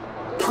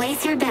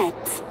 Place your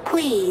bets,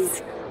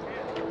 please.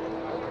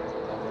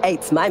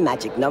 8's my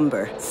magic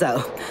number,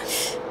 so...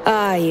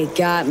 Ah, you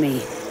got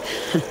me.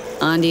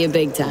 Onto you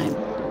big time.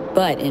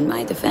 But in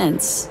my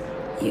defense,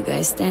 you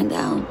guys stand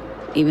out.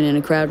 Even in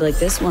a crowd like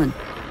this one.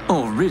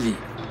 Oh, really?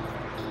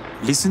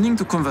 Listening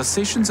to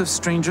conversations of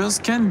strangers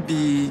can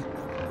be...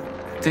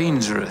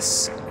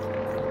 dangerous.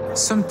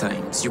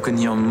 Sometimes you can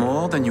hear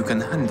more than you can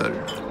handle.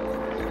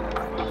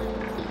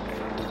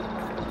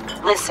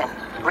 Listen,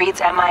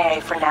 Reed's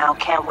MIA for now,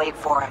 can't wait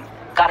for him.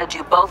 Gotta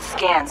do both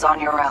scans on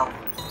your own.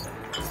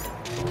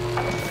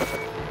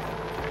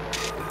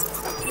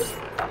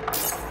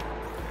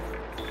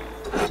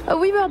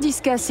 We were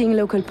discussing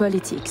local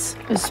politics,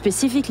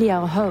 specifically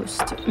our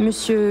host,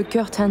 Monsieur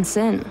Kurt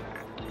Hansen.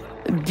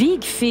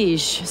 Big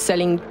fish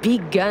selling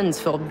big guns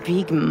for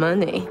big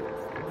money.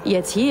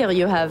 Yet here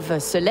you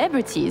have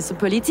celebrities,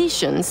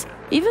 politicians,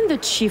 even the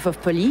chief of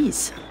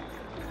police.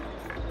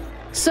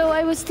 So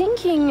I was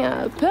thinking,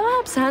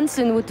 perhaps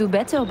Hansen would do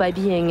better by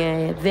being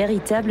a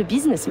véritable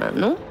businessman,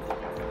 no?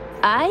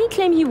 I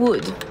claim he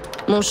would.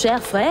 Mon cher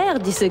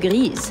frère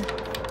disagrees.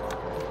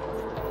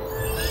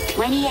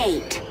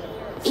 28.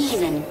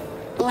 Even.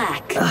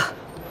 Black.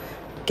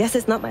 Guess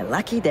it's not my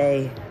lucky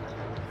day.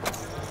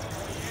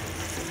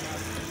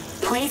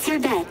 Place your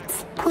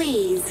bets,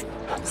 please.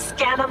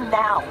 Scan them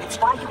now. It's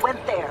why you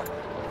went there.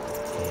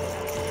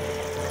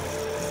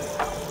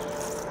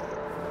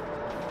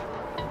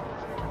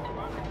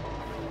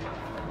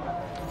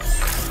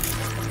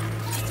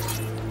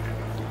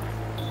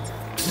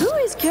 Who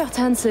is Kurt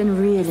Hansen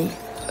really?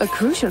 A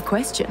crucial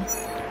question.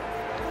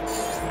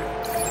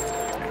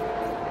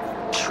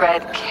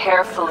 Tread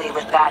carefully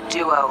with that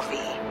duo, V.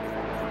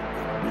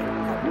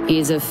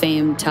 He's a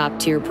famed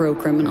top-tier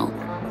pro-criminal.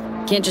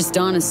 Can't just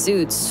don a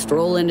suit,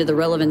 stroll into the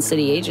relevant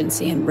city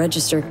agency, and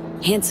register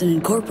Hansen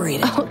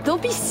Incorporated. Oh,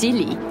 don't be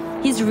silly.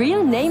 His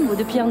real name would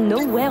appear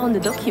nowhere on the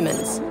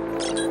documents.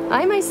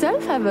 I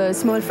myself have a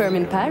small firm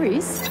in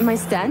Paris. My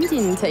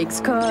stand-in takes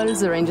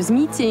calls, arranges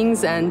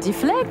meetings, and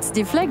deflects.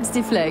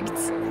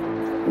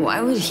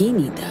 Why would he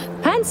need that?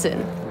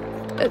 Hansen.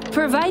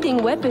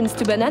 Providing weapons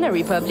to banana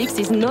republics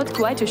is not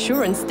quite a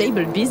sure and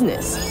stable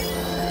business.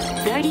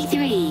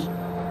 33.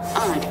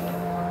 Odd.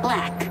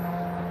 Black.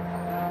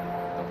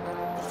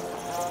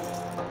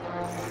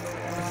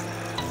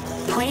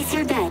 Place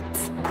your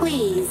bets,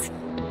 please.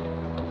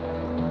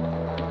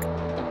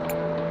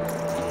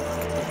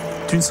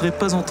 Tu ne serais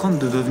pas en train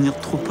de devenir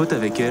trop pote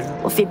avec elle?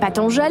 On fait pas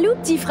ton jaloux,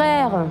 petit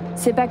frère.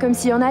 C'est pas comme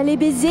si on allait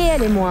baiser,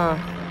 elle et moi.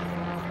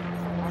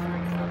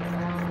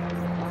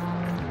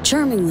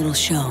 Charming little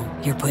show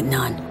you're putting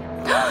on.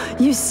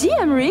 You see,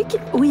 Emmerich,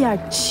 we are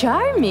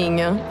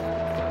charming.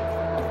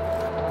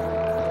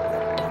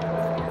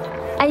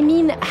 I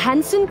mean,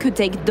 Hansen could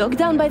take Dog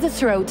down by the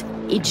throat,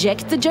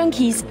 eject the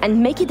junkies,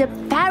 and make it a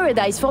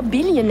paradise for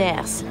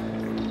billionaires.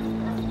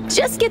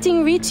 Just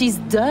getting rich is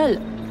dull.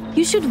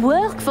 You should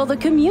work for the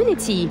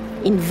community.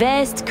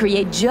 Invest,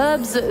 create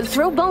jobs,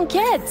 throw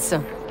banquets.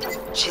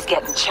 She's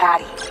getting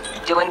chatty.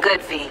 Doing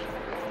good, V.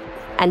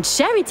 And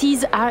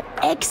charities are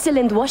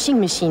excellent washing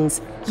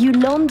machines. You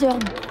launder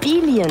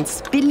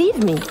billions,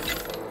 believe me.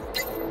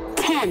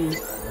 10.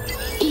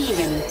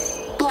 Even.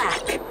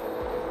 Black.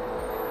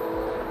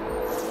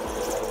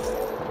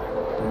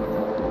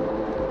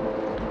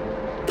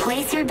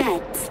 Place your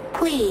bets,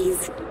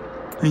 please.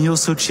 You're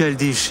so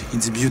childish,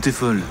 it's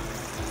beautiful.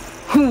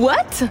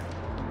 What?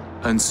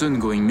 Hansen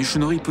going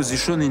missionary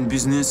position in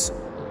business?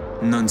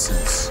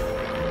 Nonsense.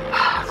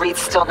 Reed's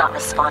still not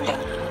responding.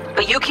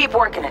 But you keep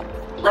working it.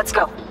 Let's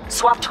go.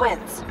 Swap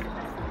twins.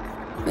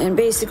 Man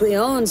basically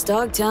owns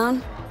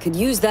Dogtown. Could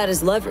use that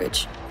as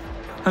leverage.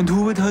 And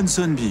who would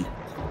Hansen be?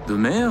 The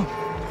mayor?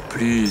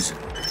 Please.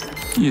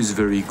 He is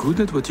very good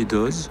at what he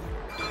does.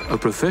 A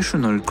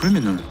professional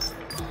criminal.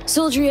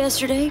 Soldier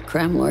yesterday,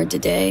 crime lord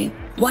today.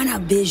 Why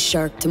not biz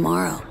shark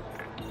tomorrow?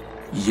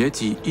 Yet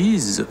he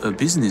is a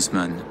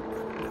businessman.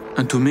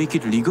 And to make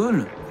it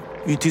legal,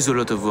 it is a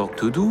lot of work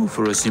to do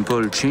for a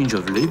simple change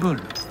of label.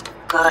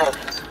 Good.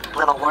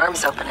 Little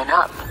worms opening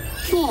up.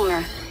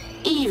 4.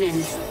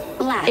 Even.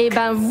 Black. Eh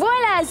ben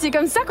voilà, c'est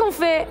comme ça qu'on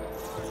fait.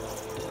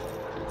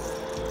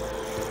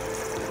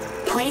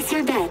 Place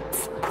your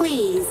bets,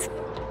 please.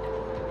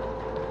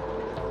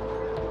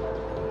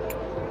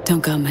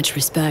 Don't got much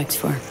respect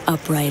for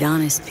upright,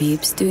 honest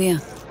peeps, do ya?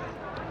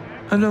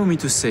 Allow me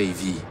to say,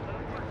 V.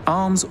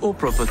 Arms or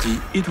property,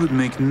 it would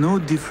make no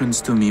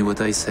difference to me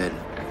what I sell.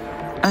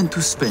 And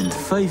to spend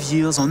 5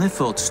 years on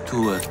efforts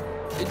to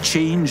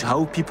change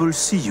how people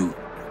see you,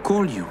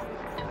 call you,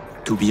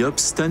 to be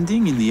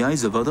upstanding in the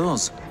eyes of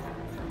others,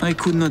 I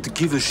could not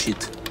give a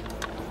shit.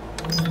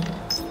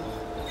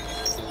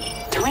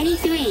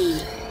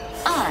 23.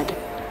 Odd.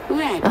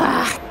 Red.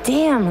 Ah,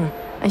 damn.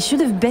 I should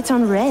have bet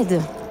on red.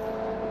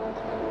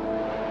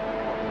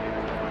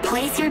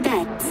 Place your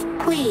bets,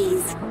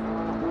 please.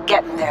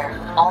 Getting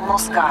there.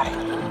 Almost got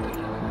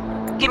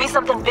it. Give me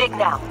something big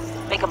now.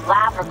 Make them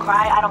laugh or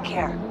cry, I don't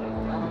care.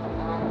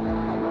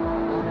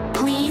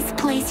 Please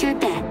place your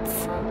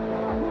bets.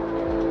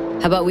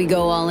 How about we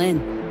go all in?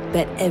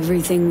 Bet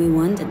everything we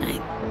won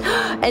tonight.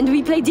 And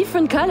we play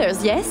different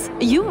colors, yes?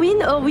 You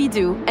win or we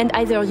do, and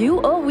either you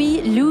or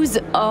we lose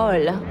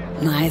all.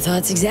 My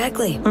thoughts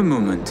exactly. A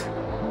moment.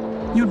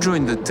 You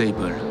joined the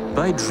table,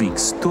 buy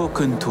drinks, talk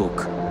and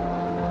talk.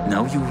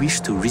 Now you wish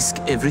to risk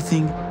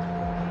everything?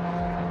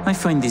 I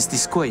find this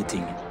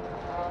disquieting.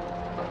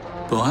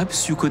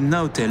 Perhaps you could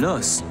now tell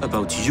us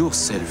about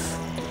yourself.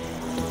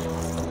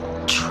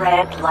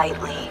 Tread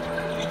lightly.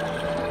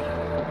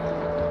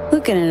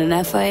 Looking at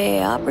an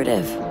FIA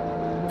operative.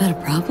 That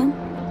a problem?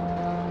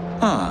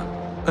 Ah,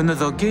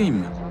 another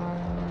game.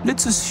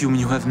 Let's assume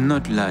you have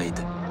not lied.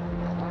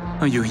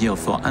 Are you here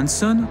for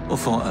Hanson or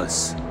for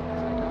us?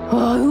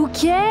 Oh, who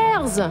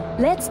cares?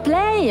 Let's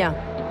play.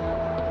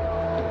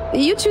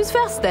 You choose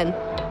first then.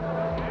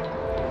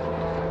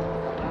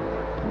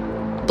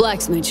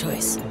 Black's my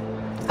choice.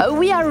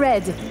 We are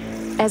red,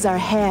 as our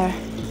hair,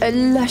 a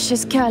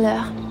luscious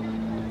color.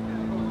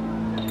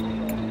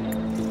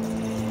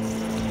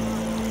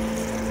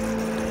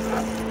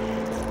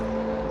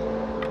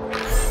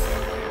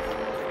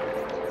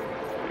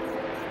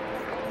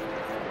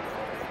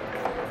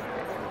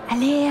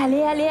 Allez,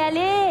 allez, allez,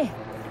 allez!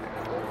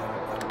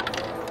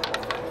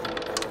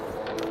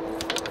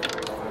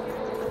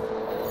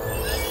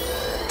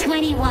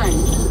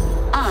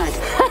 Odd.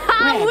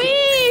 Red.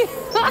 Oui!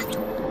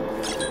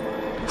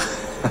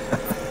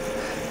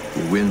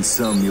 You win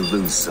some, you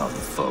lose some,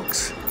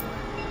 folks.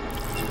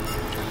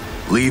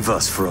 Leave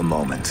us for a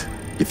moment,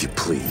 if you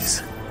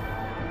please.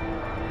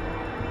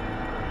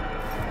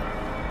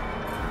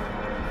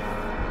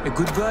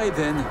 Goodbye,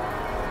 then.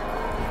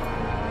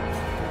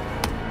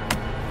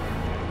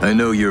 I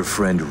know your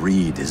friend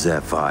Reed is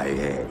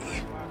FIA.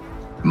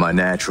 My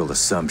natural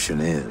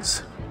assumption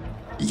is,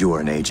 you're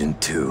an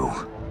agent too.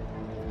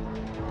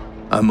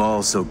 I'm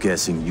also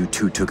guessing you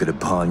two took it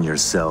upon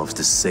yourselves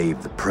to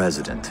save the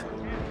president,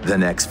 then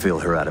exfil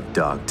her out of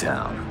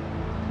Dogtown.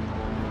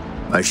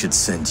 I should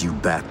send you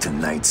back to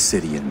Night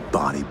City in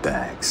body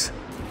bags,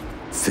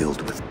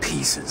 filled with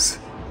pieces.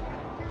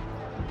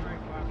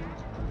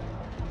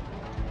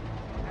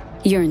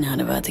 You're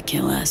not about to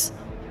kill us.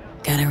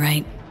 Got it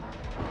right?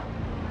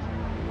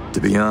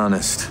 To be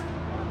honest,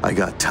 I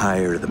got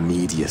tired of the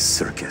media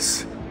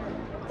circus.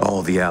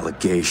 All the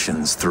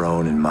allegations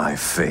thrown in my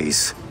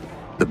face,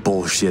 the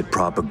bullshit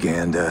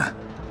propaganda.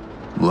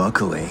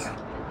 Luckily,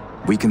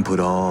 we can put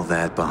all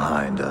that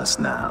behind us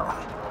now.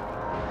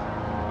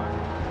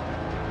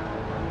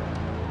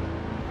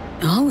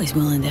 Always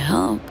willing to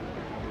help.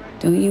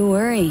 Don't you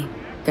worry.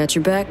 Got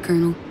your back,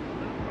 Colonel.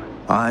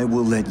 I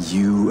will let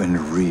you and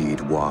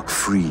Reed walk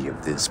free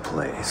of this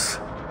place.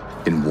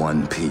 In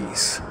one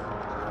piece.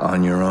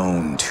 On your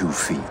own 2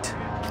 feet.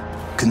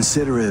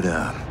 Consider it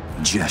a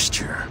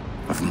gesture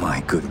of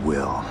my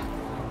goodwill.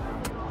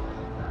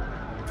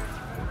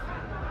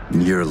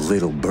 Your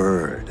little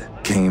bird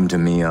came to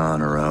me on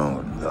her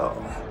own,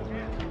 though.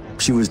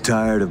 She was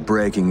tired of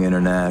breaking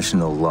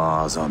international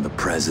laws on the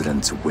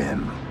president's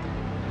whim.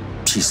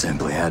 She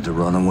simply had to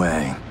run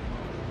away.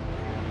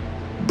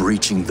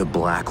 Breaching the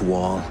Black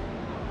Wall,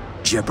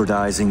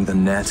 jeopardizing the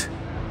net,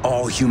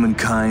 all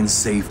humankind's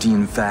safety,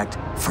 in fact,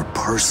 for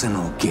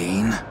personal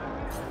gain?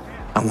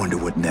 I wonder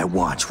what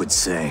Netwatch would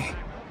say.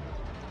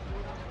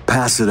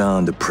 Pass it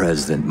on to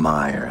President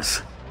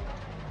Myers.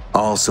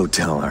 Also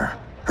tell her,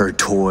 her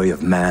toy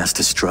of mass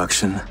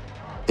destruction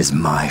is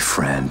my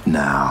friend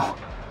now.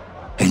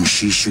 And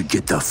she should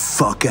get the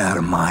fuck out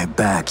of my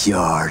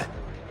backyard,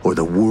 or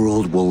the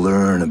world will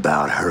learn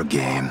about her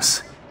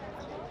games.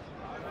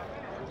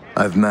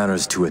 I've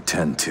matters to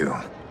attend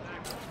to.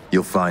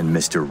 You'll find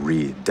Mr.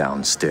 Reed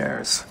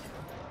downstairs.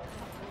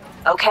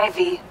 Okay,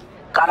 V.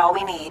 Got all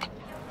we need.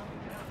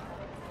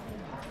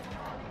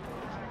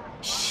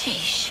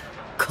 Sheesh.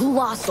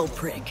 Colossal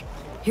prick.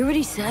 Hear what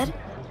he said?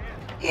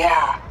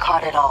 Yeah,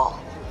 caught it all.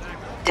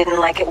 Didn't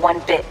like it one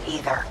bit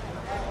either.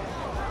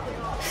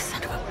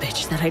 Son of a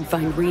bitch said I'd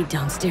find Reed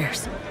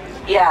downstairs.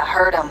 Yeah,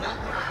 heard him.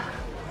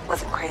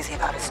 Wasn't crazy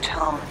about his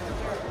tone.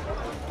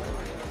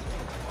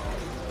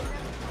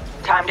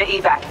 Time to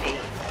evac, V.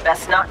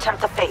 Best not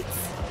tempt the fates.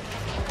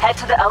 Head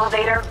to the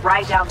elevator,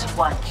 ride down to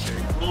 1.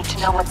 Need to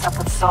know what's up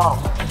with Saul.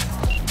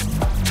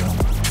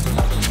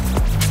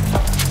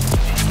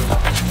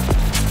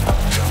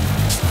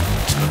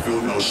 I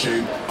feel no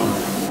shame.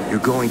 You're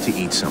going to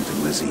eat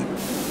something, Lizzie.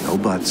 No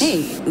buts.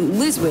 Hey,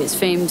 Lizwiz,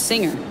 famed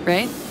singer,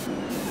 right?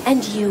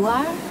 And you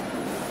are?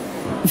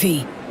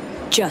 V.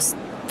 Just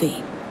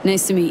V.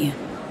 Nice to meet you.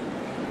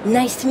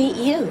 Nice to meet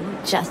you,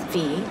 Just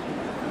V.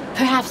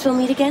 Perhaps we'll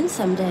meet again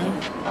someday.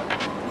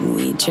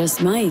 We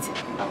just might.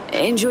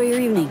 Enjoy your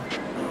evening.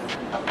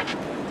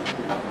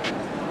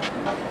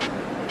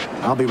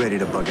 I'll be ready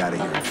to bug out of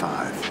here in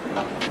 5.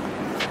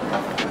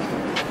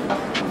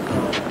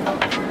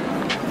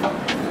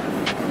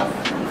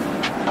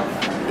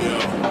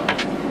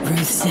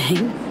 Ruth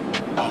sang?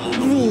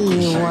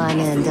 The one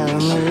and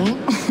only.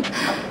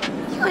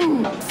 You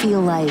wouldn't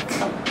feel like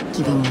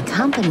keeping me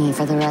company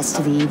for the rest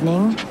of the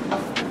evening,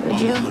 would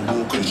you?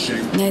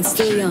 Night's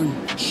still young.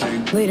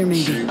 Later,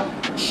 maybe.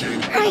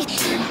 Right.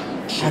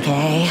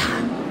 Okay.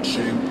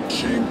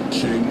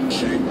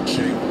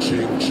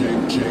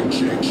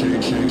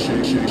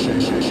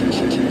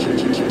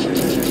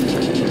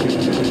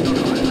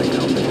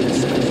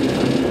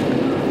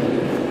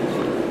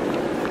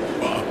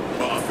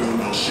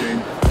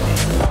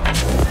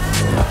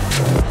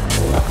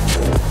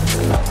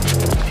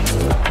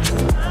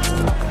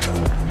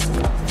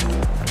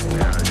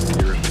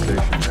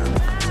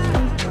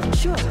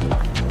 Sure.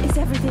 Is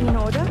everything in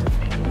order?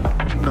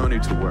 No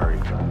need to worry.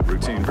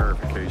 Routine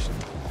verification.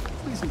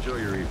 Please enjoy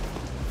your evening.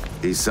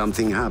 Is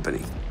something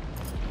happening?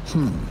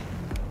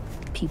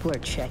 People are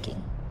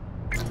checking.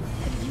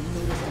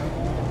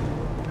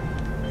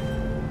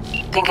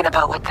 Thinking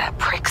about what that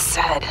prick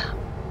said.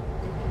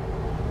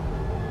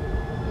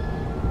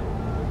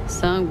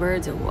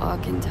 Songbird's a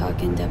walking,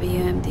 talking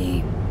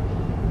WMD.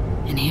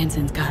 And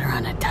Hansen's got her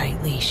on a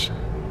tight leash.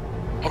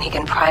 And he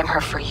can prime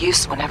her for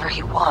use whenever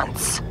he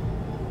wants.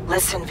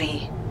 Listen,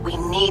 V, we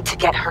need to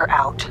get her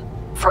out.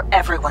 For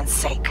everyone's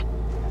sake.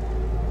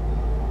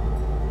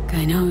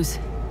 Guy knows.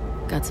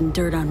 Got some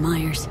dirt on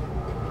Myers.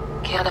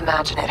 Can't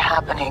imagine it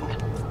happening.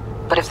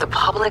 But if the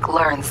public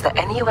learns that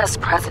any US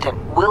president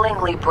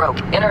willingly broke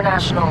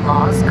international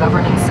laws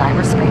governing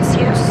cyberspace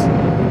use,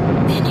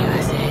 then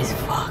USA is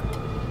fucked.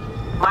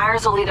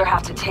 Myers will either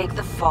have to take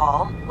the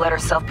fall, let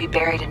herself be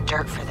buried in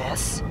dirt for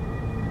this,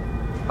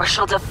 or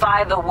she'll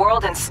defy the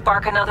world and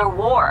spark another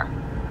war.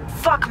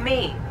 Fuck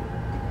me.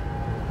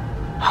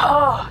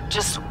 Oh,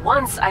 just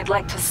once I'd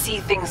like to see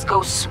things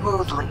go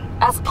smoothly,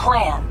 as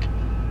planned.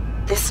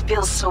 This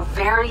feels so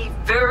very,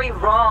 very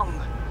wrong.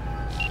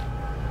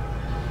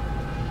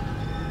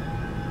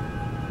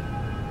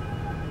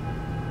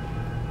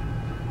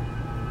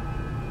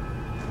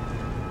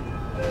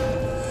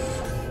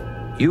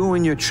 You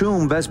and your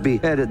chum best be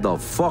headed the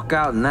fuck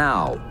out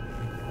now.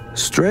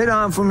 Straight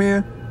on from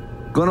here.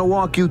 Gonna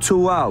walk you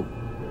two out.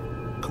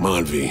 Come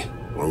on, V.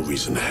 No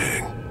reason to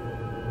hang.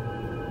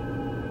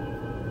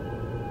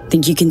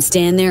 Think you can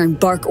stand there and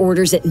bark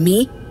orders at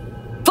me?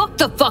 Fuck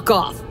the fuck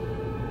off!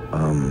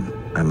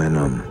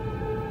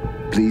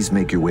 Please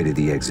make your way to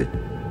the exit.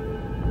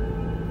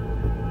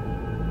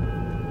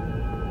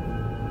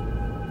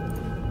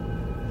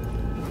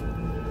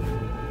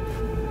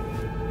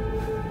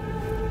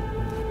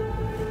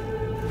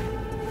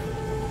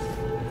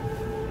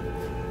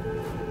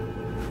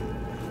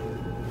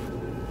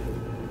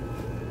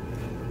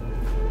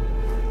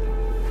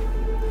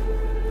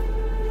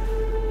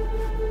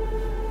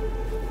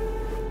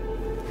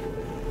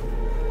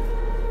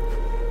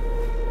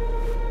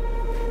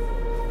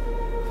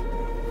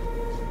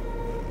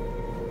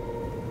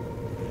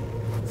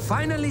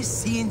 Finally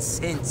seeing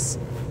sense.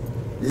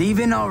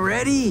 Leaving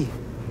already?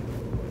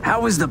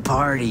 How was the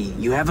party?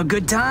 You have a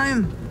good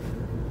time?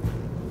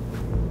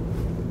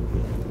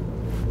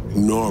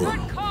 Ignore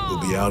him.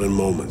 We'll be out in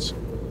moments.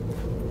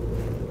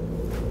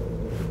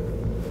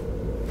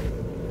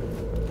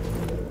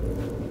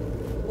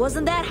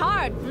 Wasn't that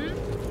hard,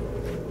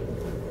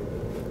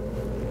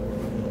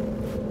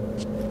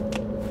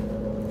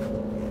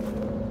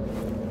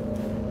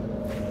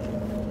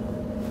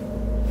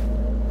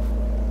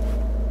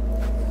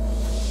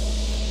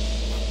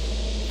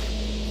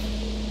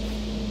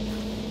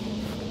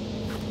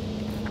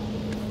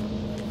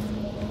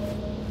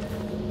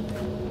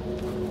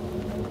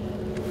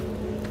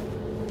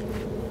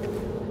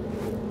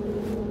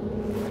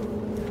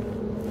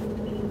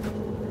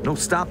 No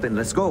stopping,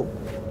 let's go.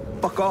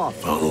 Fuck off.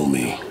 Follow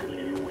me.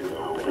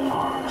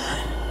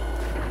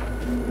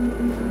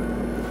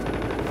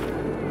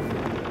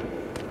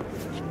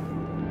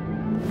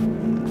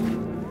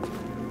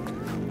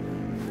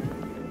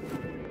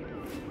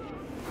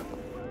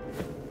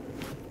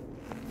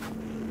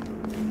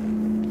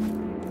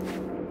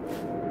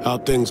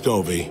 How'd things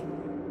go, V?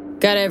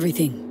 Got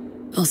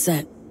everything. All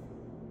set.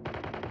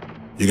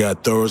 You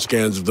got thorough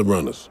scans of the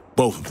runners.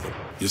 Both of them.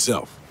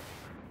 Yourself.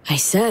 I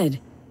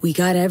said, we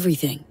got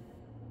everything.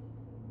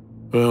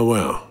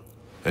 Well.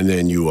 And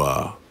then you,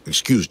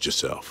 excused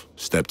yourself,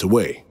 stepped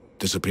away,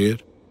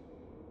 disappeared?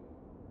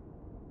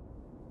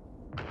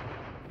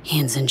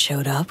 Hansen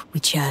showed up, we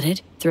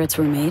chatted, threats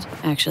were made,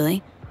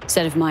 actually.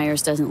 Said if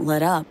Myers doesn't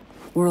let up,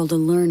 World will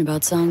learn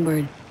about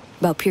Songbird,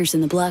 about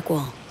piercing the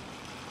Blackwall.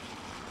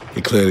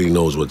 He clearly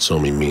knows what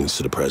Somi means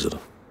to the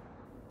president.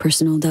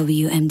 Personal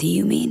WMD,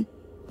 you mean?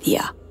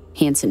 Yeah,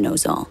 Hansen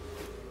knows all.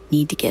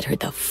 Need to get her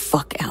the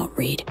fuck out,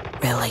 Reed.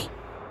 Really.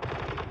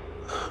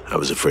 I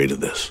was afraid of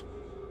this.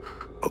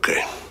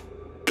 Okay.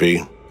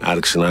 P,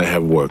 Alex and I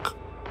have work.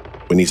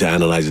 We need to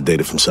analyze the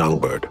data from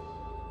Songbird.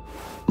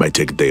 Might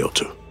take a day or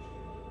two.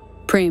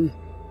 Preem,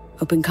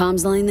 open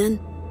comms line then?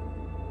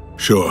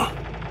 Sure.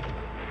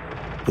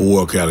 We'll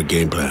work out a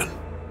game plan.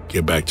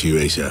 Get back to you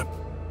ASAP.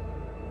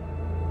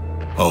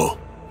 Oh,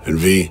 and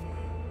V,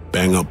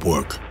 bang up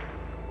work.